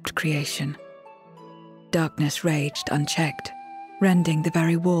enveloped creation. Darkness raged unchecked, rending the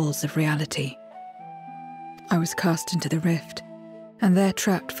very walls of reality. I was cast into the rift, and there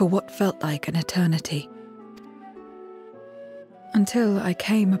trapped for what felt like an eternity. Until I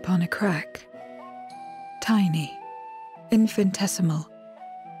came upon a crack. Tiny, infinitesimal,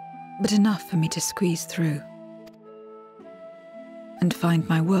 but enough for me to squeeze through. And find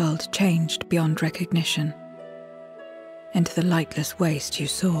my world changed beyond recognition, into the lightless waste you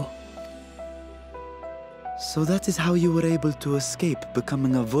saw. So that is how you were able to escape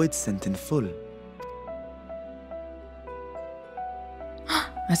becoming a Void Sent in full.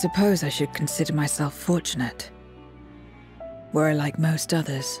 I suppose I should consider myself fortunate. Were I like most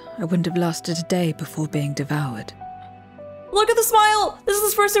others, I wouldn't have lasted a day before being devoured. Look at the smile! This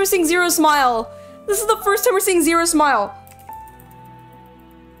is the first time we're seeing Zero smile! This is the first time we're seeing Zero smile!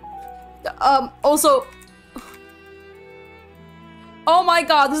 Also... Oh my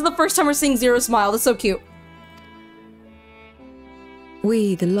god, this is the first time we're seeing Zero smile. That's so cute.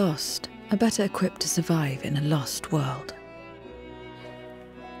 We, the lost, are better equipped to survive in a lost world.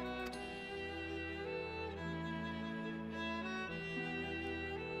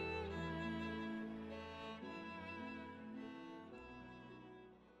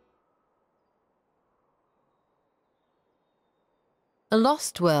 A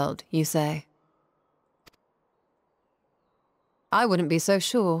lost world, you say? I wouldn't be so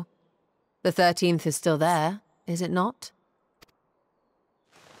sure. The 13th is still there, is it not?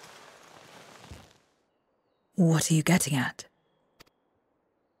 What are you getting at?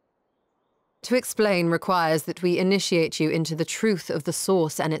 To explain requires that we initiate you into the truth of the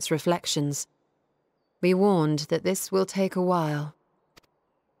source and its reflections. Be warned that this will take a while.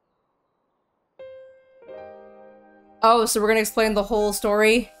 Oh, so we're gonna explain the whole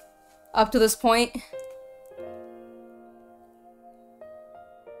story up to this point?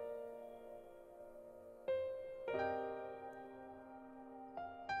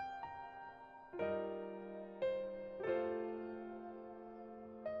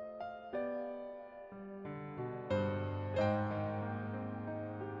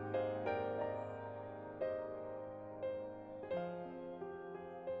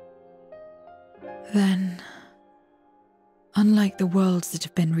 Then, unlike the worlds that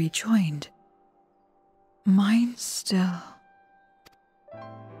have been rejoined, mine still...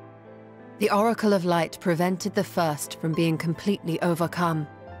 The Oracle of Light prevented the first from being completely overcome.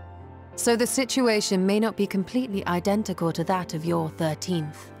 So the situation may not be completely identical to that of your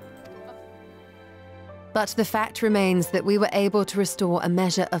 13th. But the fact remains that we were able to restore a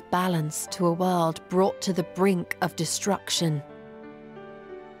measure of balance to a world brought to the brink of destruction.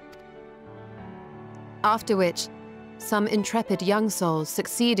 After which, some intrepid young souls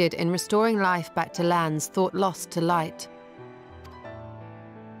succeeded in restoring life back to lands thought lost to light.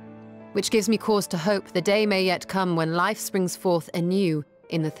 Which gives me cause to hope the day may yet come when life springs forth anew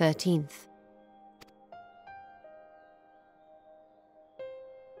in the 13th.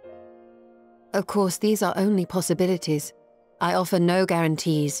 Of course, these are only possibilities. I offer no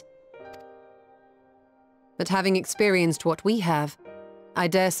guarantees. But having experienced what we have, I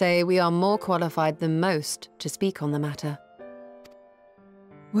dare say we are more qualified than most to speak on the matter.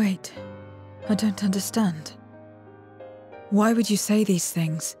 Wait, I don't understand. Why would you say these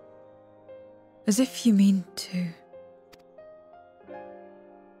things? As if you mean to...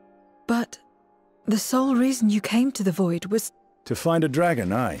 But the sole reason you came to the Void was... To find a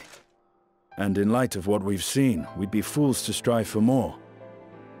dragon, aye. And in light of what we've seen, we'd be fools to strive for more.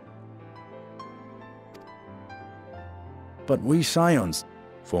 But we Scions,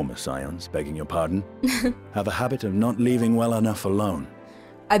 former Scions, begging your pardon, have a habit of not leaving well enough alone.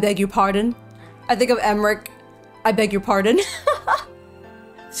 I beg your pardon. I think of Emmerich. I beg your pardon.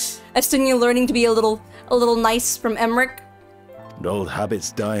 Estinian learning to be a little nice from Emmerich. And old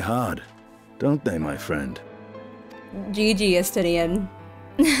habits die hard, don't they, my friend? GG, Estinian.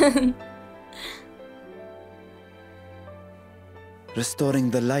 Restoring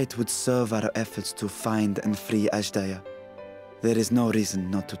the light would serve our efforts to find and free Azdaja. There is no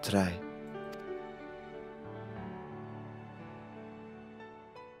reason not to try.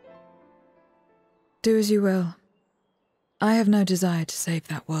 Do as you will. I have no desire to save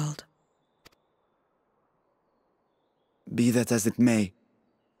that world. Be that as it may,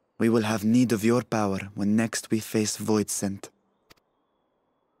 we will have need of your power when next we face Voidsent.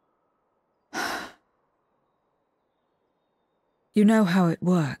 You know how it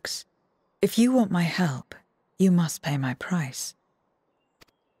works. If you want my help, you must pay my price.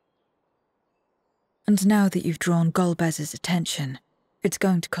 And now that you've drawn Golbez's attention, it's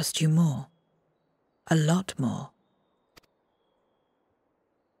going to cost you more. A lot more.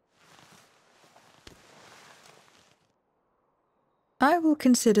 I will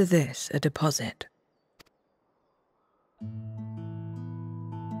consider this a deposit.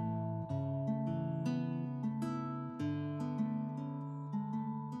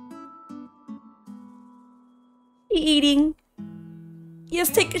 Eating.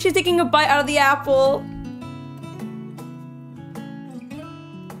 Yes, she's taking a bite out of the apple.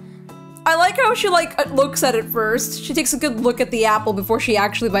 I like how she looks at it first. She takes a good look at the apple before she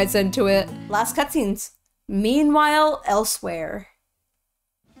actually bites into it. Last cutscenes. Meanwhile, elsewhere.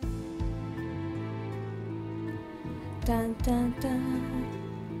 Dun dun dun.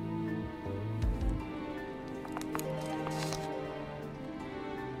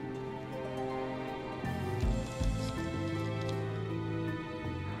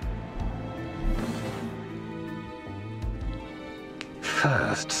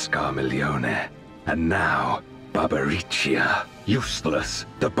 First Scarmiglione, and now Barbaraccia. Useless,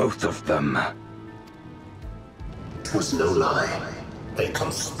 the both of them. 'Twas no lie. They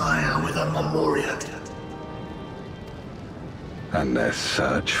conspire with a Memoriat. And their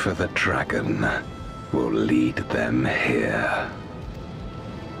search for the dragon will lead them here.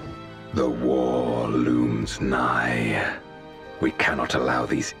 The war looms nigh. We cannot allow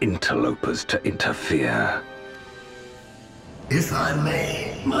these interlopers to interfere. If I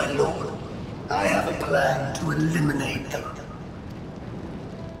may, my lord, I have a plan to eliminate them.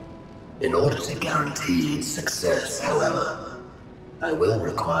 In order to guarantee its success, however, I will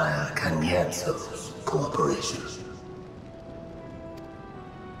require Cagnazzo's cooperation.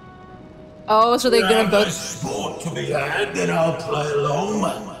 Oh, so they're gonna both... sport to be had, then I'll play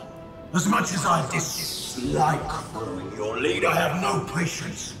along. As much as I dislike following your lead, I have no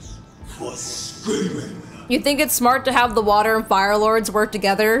patience for screaming. You think it's smart to have the Water and Fire Lords work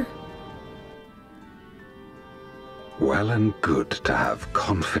together? Well and good to have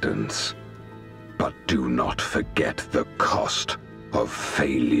confidence, but do not forget the cost of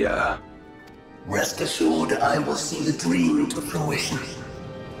failure. Rest assured, I will see the dream to fruition.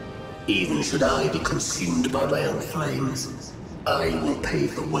 Even should I be consumed by my own flames, I will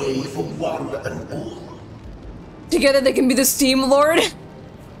pave the way for one and all. Together they can be the Steam Lord?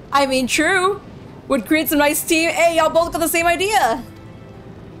 I mean, true. Would create some nice team. Hey, y'all both got the same idea.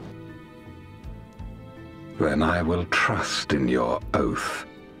 Then I will trust in your oath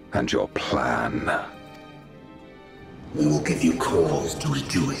and your plan. We will give you cause to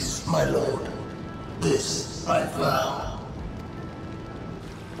rejoice, my lord. This I vow.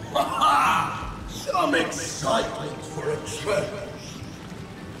 Ha! Some excitement for a change.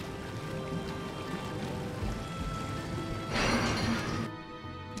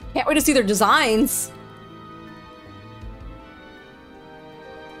 Can't wait to see their designs.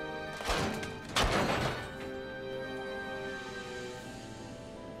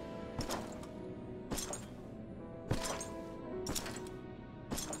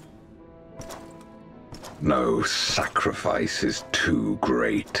 No sacrifice is too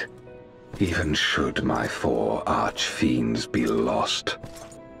great. Even should my 4 archfiends be lost,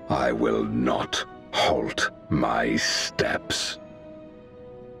 I will not halt my steps.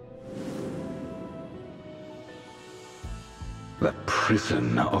 The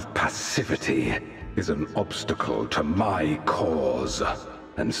prison of passivity is an obstacle to my cause,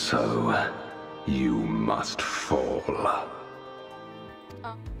 and so you must fall.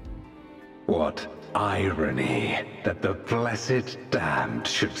 What irony that the blessed damned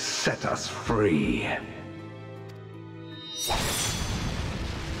should set us free.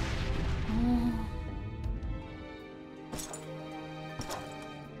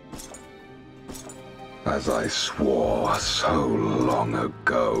 As I swore so long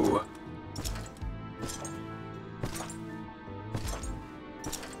ago.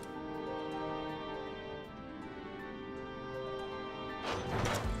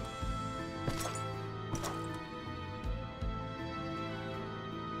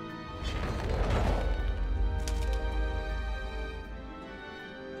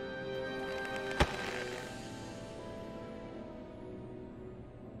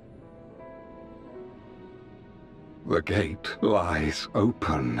 The gate lies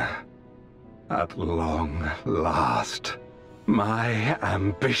open. At long last, my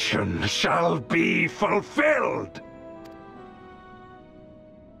ambition shall be fulfilled!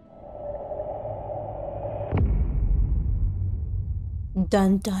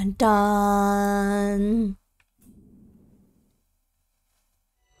 Dun dun dun.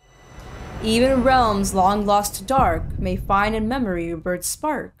 Even realms long lost to dark may find in memory a bird's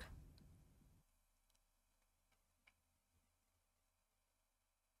spark.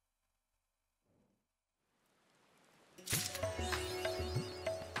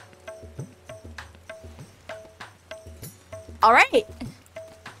 All right.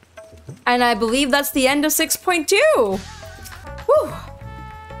 And I believe that's the end of 6.2. Whew.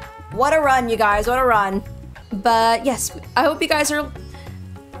 What a run, you guys, what a run. But yes, I hope you guys are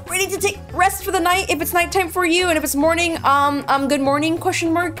ready to take rest for the night if it's nighttime for you, and if it's morning, good morning,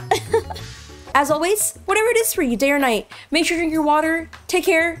 question mark. As always, whatever it is for you, day or night, make sure to drink your water, take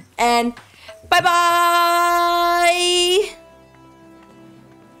care, and bye-bye!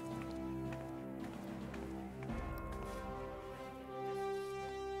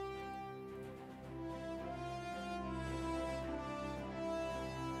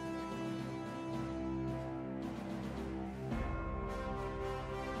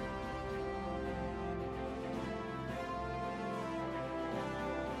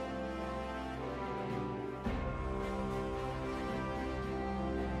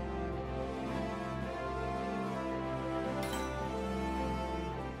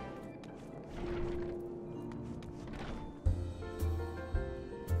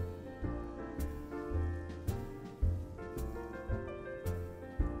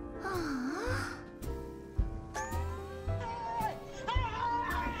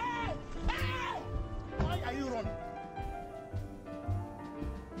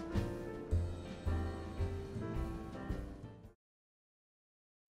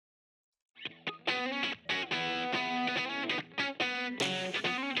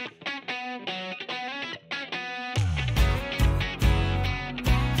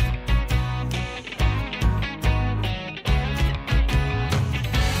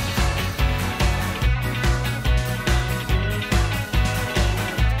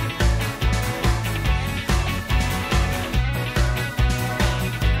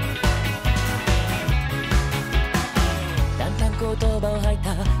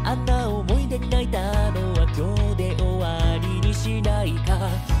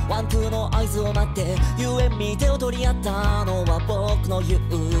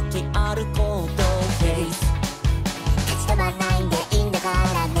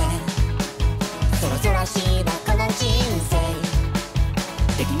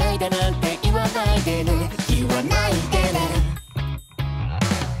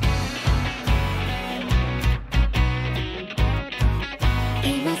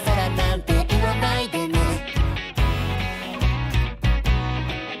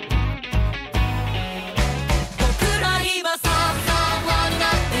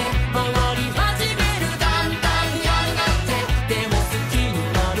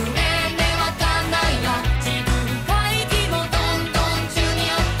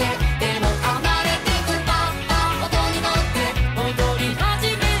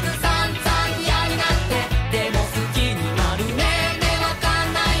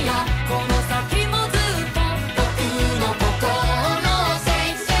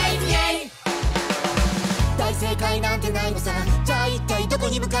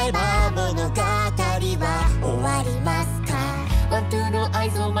 愛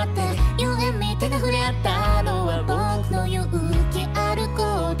ぞ待って